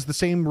that red is the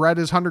same red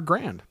as 100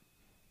 grand.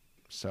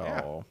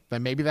 So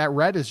then maybe that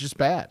red is just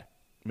bad.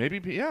 Maybe,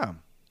 yeah.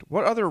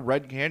 What other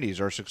red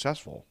candies are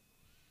successful?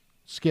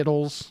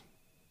 Skittles.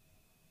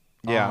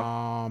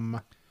 Yeah.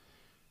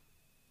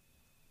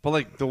 But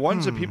like the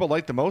ones that people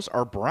like the most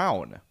are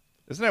brown.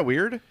 Isn't that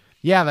weird?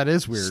 Yeah, that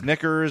is weird.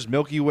 Snickers,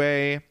 Milky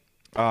Way,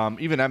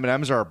 even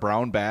M&Ms are a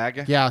brown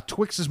bag. Yeah,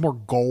 Twix is more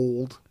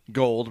gold.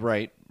 Gold,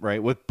 right.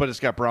 But it's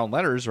got brown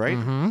letters, right?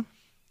 Mm-hmm.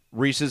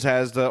 Reese's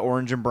has the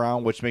orange and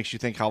brown, which makes you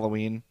think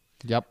Halloween.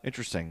 Yep.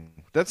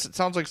 Interesting. It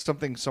sounds like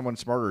something someone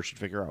smarter should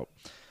figure out.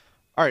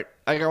 All right,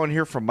 I got one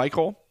here from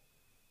Michael.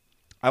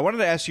 I wanted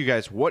to ask you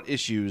guys what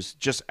issues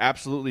just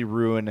absolutely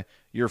ruin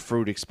your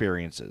food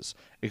experiences.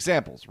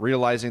 Examples: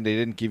 realizing they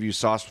didn't give you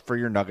sauce for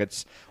your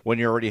nuggets when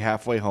you're already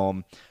halfway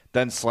home,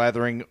 then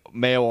slathering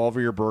mayo all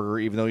over your burger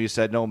even though you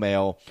said no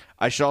mayo.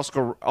 I should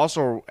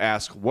also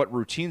ask, what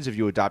routines have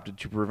you adopted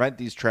to prevent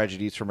these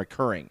tragedies from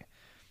occurring?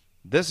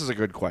 This is a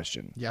good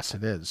question. Yes,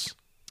 it is.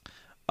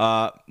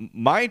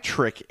 My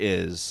trick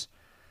is,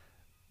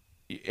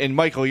 and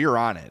Michael, you're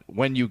on it,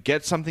 when you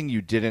get something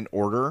you didn't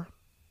order,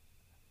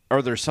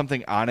 or there's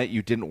something on it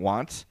you didn't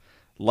want,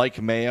 like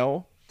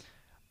mayo,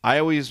 I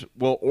always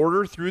will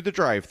order through the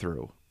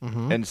drive-thru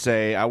and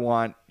say, I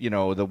want,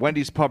 the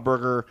Wendy's Pub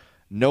Burger,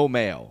 no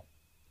mayo,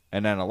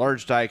 and then a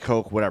large Diet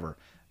Coke, whatever.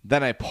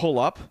 Then I pull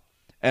up,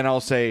 and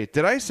I'll say,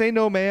 did I say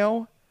no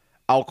mayo?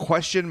 I'll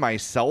question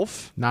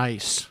myself.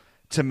 Nice.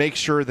 To make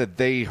sure that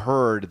they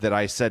heard that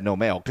I said no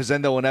mayo. Because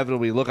then they'll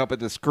inevitably look up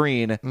at the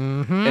screen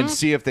and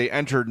see if they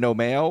entered no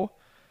mayo.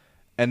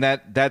 And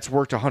that's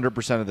worked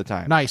 100% of the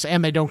time. Nice.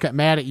 And they don't get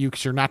mad at you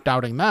because you're not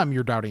doubting them.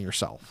 You're doubting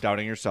yourself.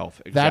 Doubting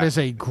yourself. Exactly. That is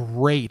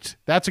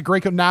that's a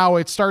great, now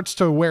it starts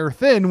to wear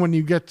thin when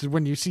you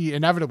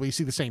inevitably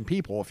see the same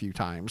people a few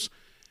times.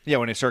 Yeah,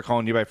 when they start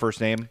calling you by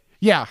first name.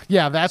 Yeah,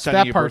 that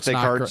Sending you part's birthday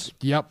not cards.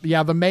 good. Yep,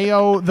 yeah. The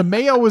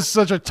mayo is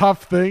such a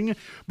tough thing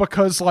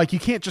because like you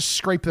can't just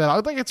scrape that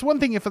out. Like it's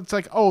one thing if it's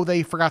like, oh,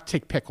 they forgot to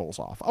take pickles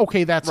off.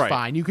 Okay, that's Right.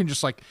 fine. You can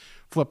just like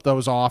flip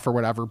those off or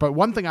whatever. But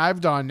one thing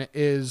I've done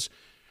is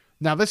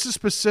now this is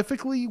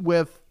specifically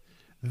with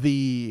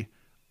the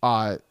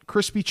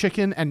crispy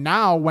chicken, and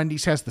now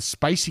Wendy's has the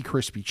spicy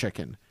crispy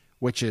chicken,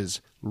 which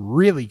is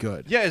really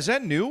good. Yeah, is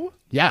that new?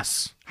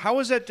 Yes. How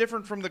is that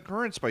different from the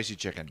current spicy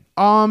chicken? It's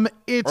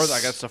Or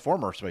I guess the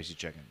former spicy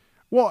chicken.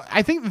 Well,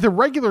 I think the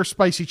regular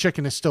spicy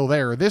chicken is still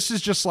there. This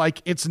is just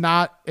like it's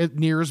not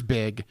near as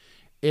big.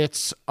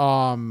 It's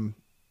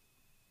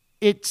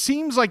it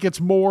seems like it's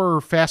more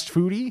fast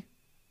foody.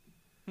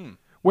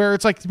 Where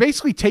it's like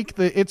basically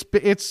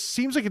it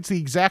seems like it's the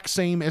exact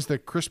same as the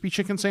crispy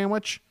chicken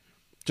sandwich,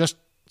 just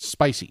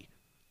spicy.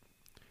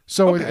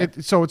 So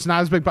so it's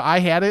not as big, but I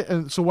had it,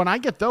 and so when I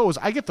get those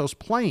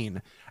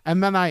plain,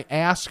 and then I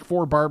ask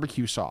for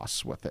barbecue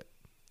sauce with it,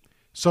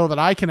 so that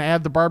I can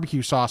add the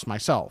barbecue sauce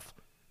myself.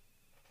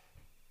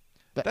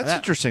 That's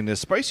interesting. The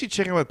spicy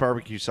chicken with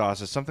barbecue sauce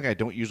is something I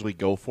don't usually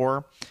go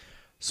for.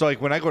 So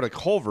like when I go to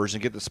Culver's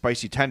and get the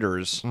spicy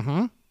tenders,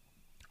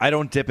 I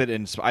don't dip it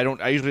in.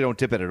 I usually don't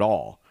dip it at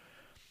all.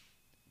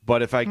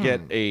 But if I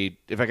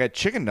get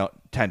chicken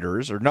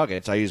tenders or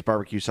nuggets, I use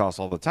barbecue sauce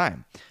all the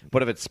time.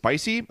 But if it's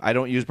spicy, I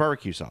don't use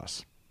barbecue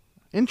sauce.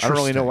 Interesting. I don't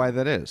really know why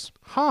that is.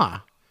 Huh.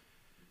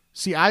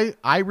 See,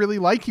 I really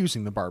like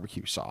using the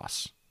barbecue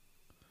sauce.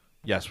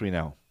 Yes, we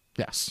know.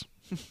 Yes.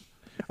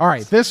 All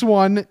right, this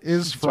one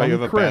is That's why from you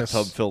have Chris. a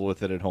bathtub filled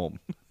with it at home.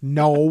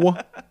 No.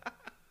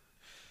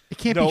 It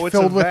can't No, be it's a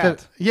filled with vat.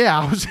 it.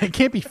 Yeah, it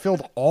can't be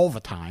filled all the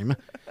time.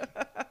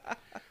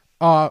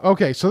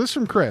 Okay, so this is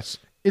from Chris.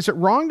 Is it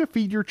wrong to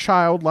feed your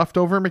child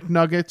leftover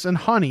McNuggets and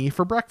honey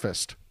for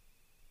breakfast?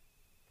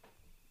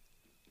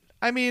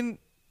 I mean,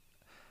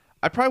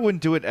 I probably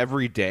wouldn't do it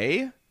every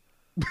day,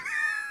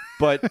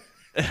 but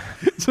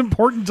It's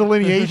important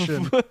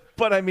delineation.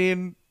 but I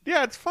mean,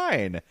 yeah, it's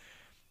fine.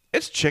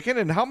 It's chicken,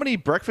 and how many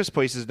breakfast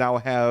places now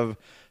have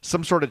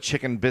some sort of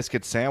chicken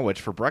biscuit sandwich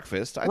for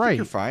breakfast? I Right. think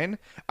you're fine.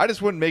 I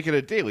just wouldn't make it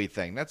a daily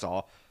thing. That's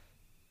all.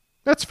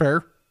 That's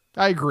fair.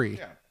 I agree.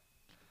 Yeah.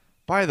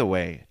 By the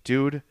way,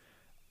 dude,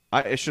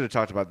 I should have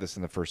talked about this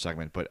in the first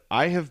segment, but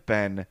I have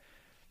been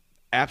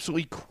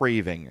absolutely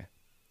craving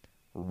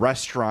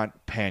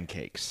restaurant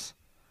pancakes,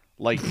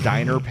 like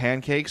diner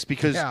pancakes,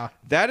 because Yeah.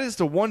 that is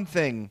the one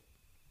thing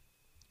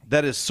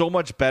that is so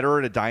much better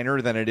at a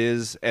diner than it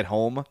is at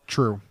home.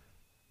 True.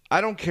 I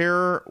don't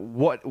care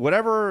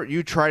whatever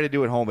you try to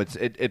do at home.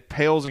 It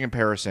pales in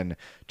comparison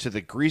to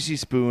the Greasy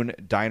Spoon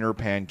diner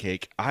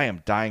pancake. I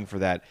am dying for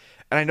that.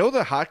 And I know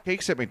the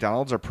hotcakes at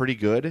McDonald's are pretty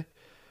good,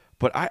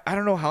 but I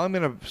don't know how I'm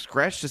going to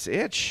scratch this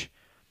itch.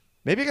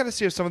 Maybe I got to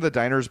see if some of the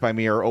diners by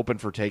me are open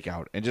for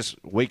takeout and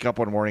just wake up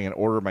one morning and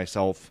order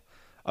myself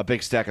a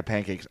big stack of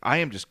pancakes. I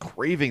am just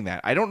craving that.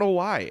 I don't know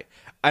why.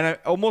 And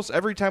almost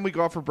every time we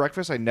go out for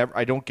breakfast, I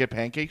don't get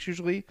pancakes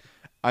usually.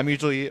 I'm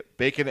usually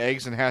bacon,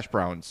 eggs, and hash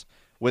browns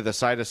with a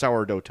side of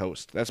sourdough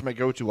toast. That's my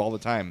go-to all the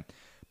time.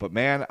 But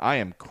man, I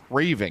am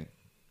craving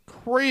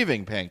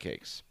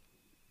pancakes.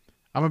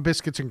 I'm a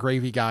biscuits and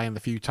gravy guy in the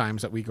few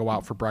times that we go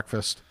out for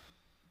breakfast.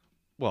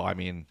 Well, I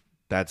mean,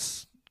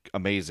 that's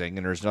amazing,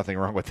 and there's nothing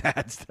wrong with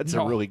that. That's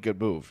No. a really good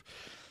move.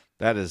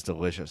 That is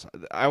delicious.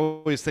 I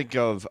always think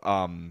of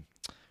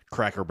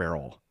Cracker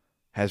Barrel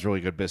has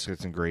really good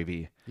biscuits and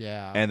gravy.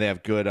 Yeah. And they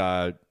have good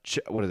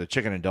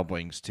chicken and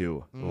dumplings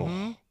too.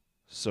 Oh,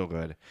 so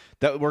good.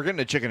 That we're getting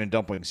a chicken and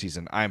dumpling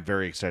season. I'm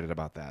very excited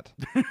about that.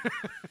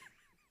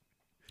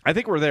 I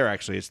think we're there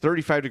actually. It's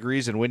 35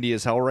 degrees and windy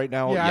as hell right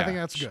now. Yeah, I think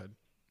that's good.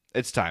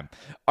 It's time.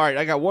 All right,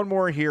 I got one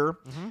more here.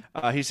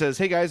 He says,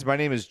 "Hey guys, my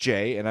name is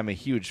Jay, and I'm a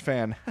huge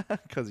fan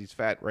because he's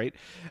fat, right?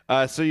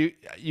 So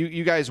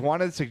you guys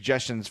wanted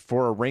suggestions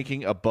for a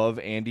ranking above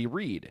Andy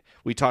Reid.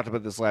 We talked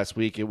about this last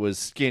week. It was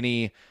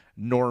skinny,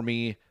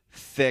 normie,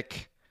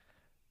 thick,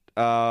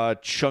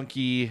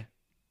 chunky.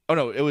 Oh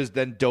no, it was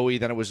then doughy.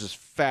 Then it was just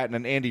fat, and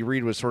then Andy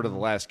Reid was sort of the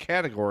last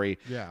category.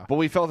 Yeah. But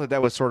we felt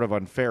that was sort of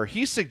unfair.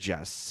 He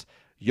suggests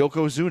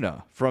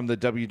Yokozuna from the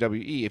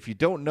WWE. If you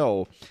don't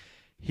know."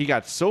 He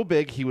got so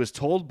big, he was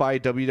told by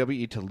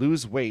WWE to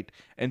lose weight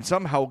and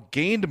somehow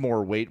gained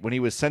more weight when he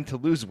was sent to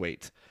lose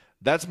weight.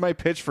 That's my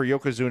pitch for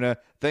Yokozuna.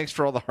 Thanks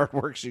for all the hard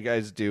work you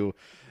guys do.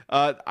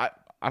 I'm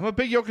a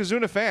big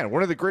Yokozuna fan.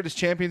 One of the greatest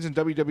champions in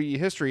WWE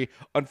history.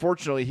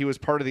 Unfortunately, he was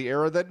part of the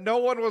era that no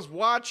one was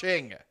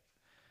watching.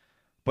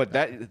 But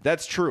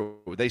that's true.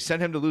 They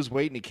sent him to lose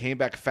weight, and he came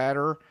back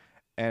fatter,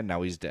 and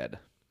now he's dead.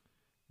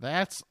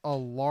 That's a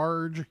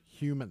large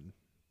human.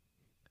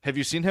 Have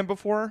you seen him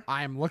before?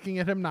 I am looking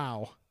at him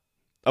now.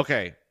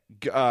 Okay.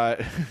 Go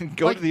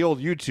to the old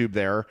YouTube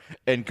there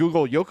and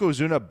Google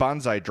Yokozuna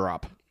Banzai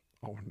Drop.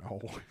 Oh,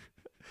 no.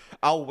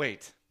 I'll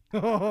wait.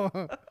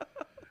 A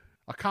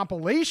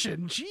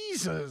compilation?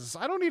 Jesus.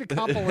 I don't need a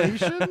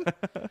compilation.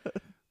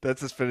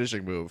 That's his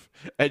finishing move.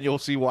 And you'll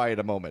see why in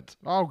a moment.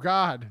 Oh,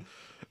 God.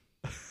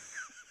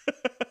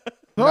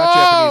 Not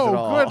Japanese at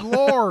all. Good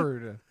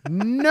Lord.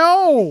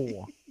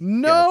 No.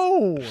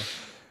 No.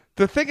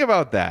 The thing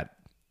about that,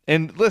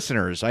 and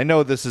listeners, I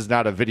know this is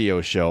not a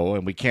video show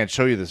and we can't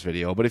show you this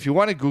video, but if you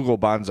want to Google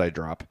bonsai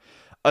drop,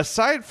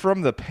 aside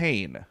from the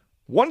pain,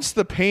 once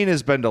the pain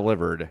has been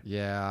delivered,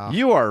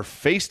 you are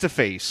face to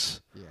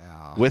face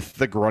with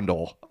the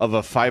grundle of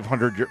a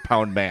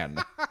 500-pound man.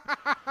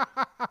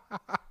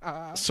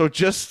 So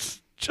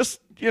just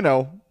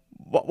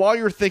while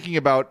you're thinking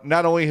about,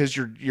 not only has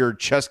your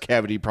chest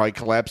cavity probably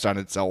collapsed on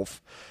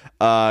itself,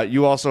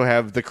 you also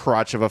have the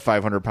crotch of a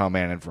 500-pound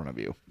man in front of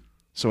you.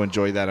 So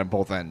enjoy that on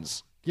both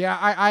ends. Yeah,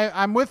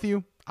 I'm with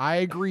you. I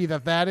agree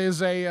that is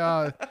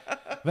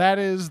that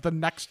is the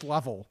next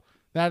level.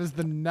 That is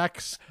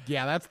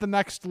that's the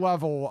next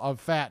level of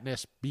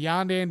fatness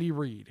beyond Andy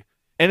Reid.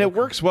 And it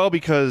works well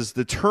because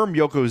the term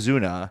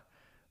Yokozuna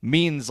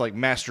means like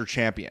master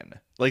champion.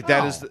 Like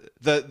that is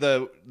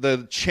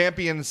the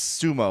champion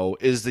sumo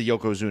is the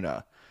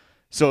Yokozuna.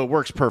 So it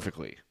works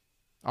perfectly.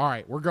 All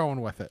right, we're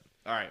going with it.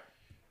 All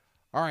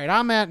right,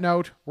 on that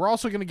note, we're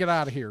also going to get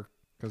out of here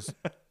because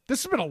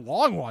this has been a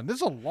long one. This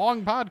is a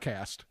long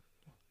podcast,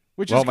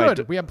 which is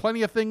good. We have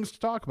plenty of things to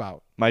talk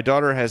about. My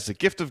daughter has the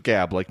gift of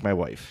gab like my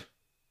wife.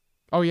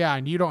 Oh, yeah,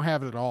 and you don't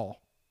have it at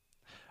all.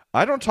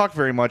 I don't talk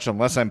very much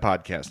unless I'm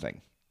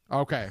podcasting.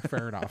 Okay,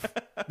 fair enough.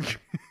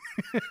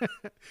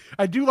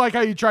 I do like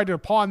how you tried to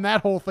pawn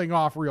that whole thing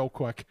off real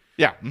quick.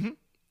 Yeah. Mm-hmm.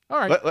 All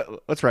right.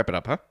 Let's wrap it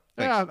up, huh?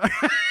 Thanks.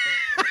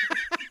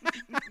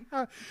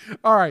 Yeah.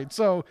 All right,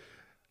 so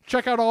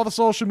check out all the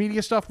social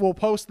media stuff. We'll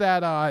post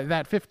that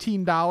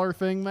 $15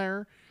 thing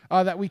there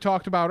that we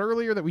talked about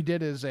earlier that we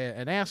did as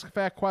an Ask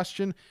Fat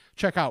question.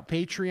 Check out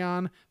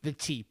Patreon, the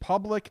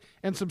TeePublic,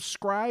 and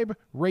subscribe,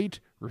 rate,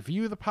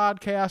 review the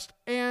podcast,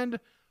 and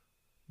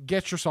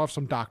get yourself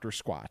some Dr.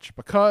 Squatch,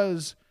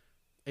 because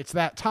it's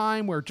that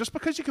time where just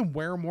because you can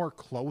wear more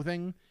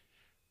clothing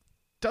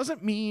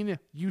doesn't mean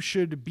you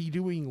should be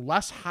doing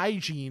less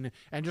hygiene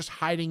and just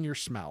hiding your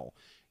smell.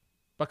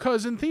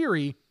 Because in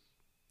theory,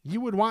 you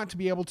would want to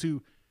be able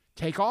to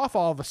take off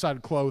all the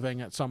said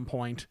clothing at some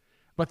point,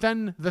 but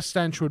then the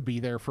stench would be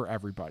there for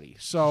everybody.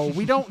 So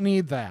we don't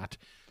need that.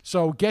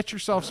 So get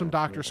yourself some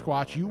Dr.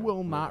 Squatch. You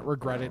will not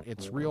regret it.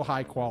 It's real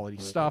high quality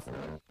stuff.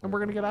 And we're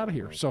going to get out of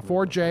here. So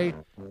for Jay,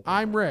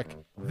 I'm Rick.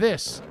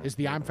 This is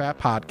the I'm Fat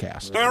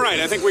Podcast. All right,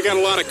 I think we got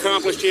a lot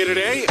accomplished here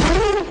today.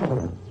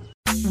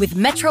 With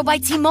Metro by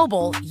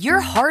T-Mobile, your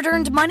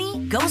hard-earned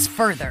money goes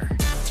further.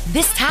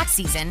 This tax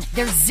season,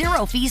 there's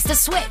 0 fees to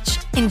switch.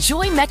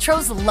 Enjoy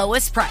Metro's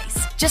lowest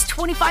price, just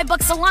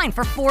 $25 a line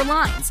for 4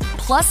 lines.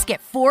 Plus,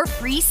 get 4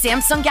 free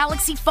Samsung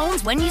Galaxy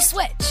phones when you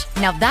switch.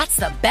 Now that's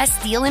the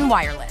best deal in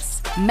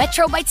wireless.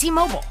 Metro by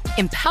T-Mobile,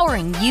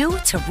 empowering you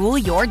to rule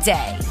your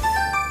day.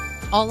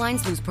 All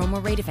lines lose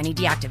promo rate if any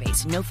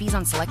deactivates. No fees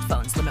on select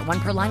phones. Limit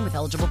 1 per line with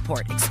eligible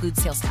port.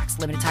 Excludes sales tax.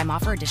 Limited time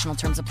offer. Additional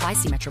terms apply.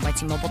 See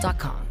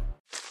metrobytmobile.com.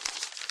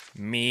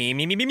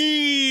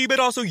 Me, but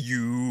also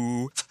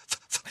you.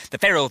 The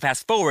Pharaoh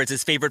fast forwards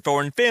his favorite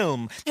foreign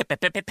film,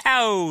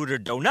 Powder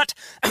Donut.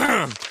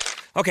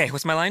 Okay,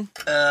 what's my line?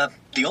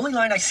 The only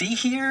line I see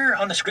here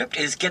on the script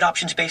is get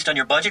options based on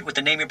your budget with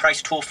the Name Your Price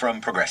tool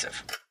from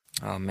Progressive.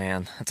 Oh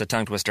man, that's a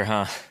tongue twister,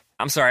 huh?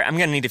 I'm sorry, I'm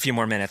gonna need a few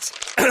more minutes.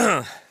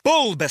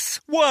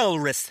 Bulbous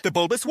Walrus, the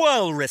Bulbous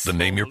Walrus. The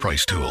Name Your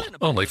Price tool,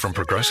 only from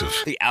Progressive.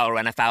 The owl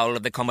ran afoul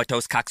of the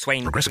comatose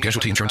coxswain. Progressive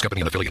Casualty Insurance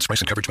Company and affiliates.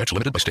 Price and coverage match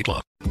limited by state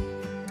law.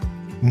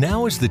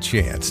 Now is the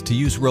chance to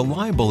use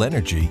reliable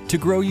energy to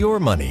grow your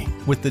money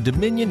with the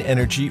Dominion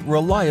Energy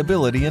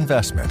Reliability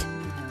Investment.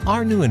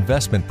 Our new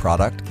investment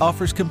product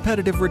offers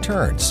competitive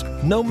returns,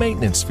 no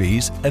maintenance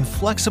fees, and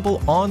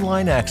flexible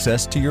online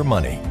access to your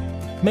money.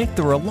 Make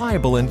the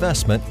reliable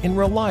investment in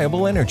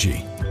reliable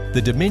energy.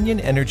 The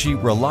Dominion Energy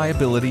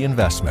Reliability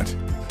Investment.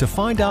 To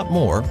find out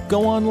more,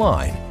 go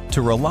online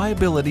to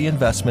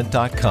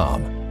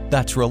reliabilityinvestment.com.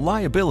 That's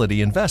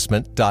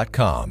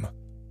reliabilityinvestment.com.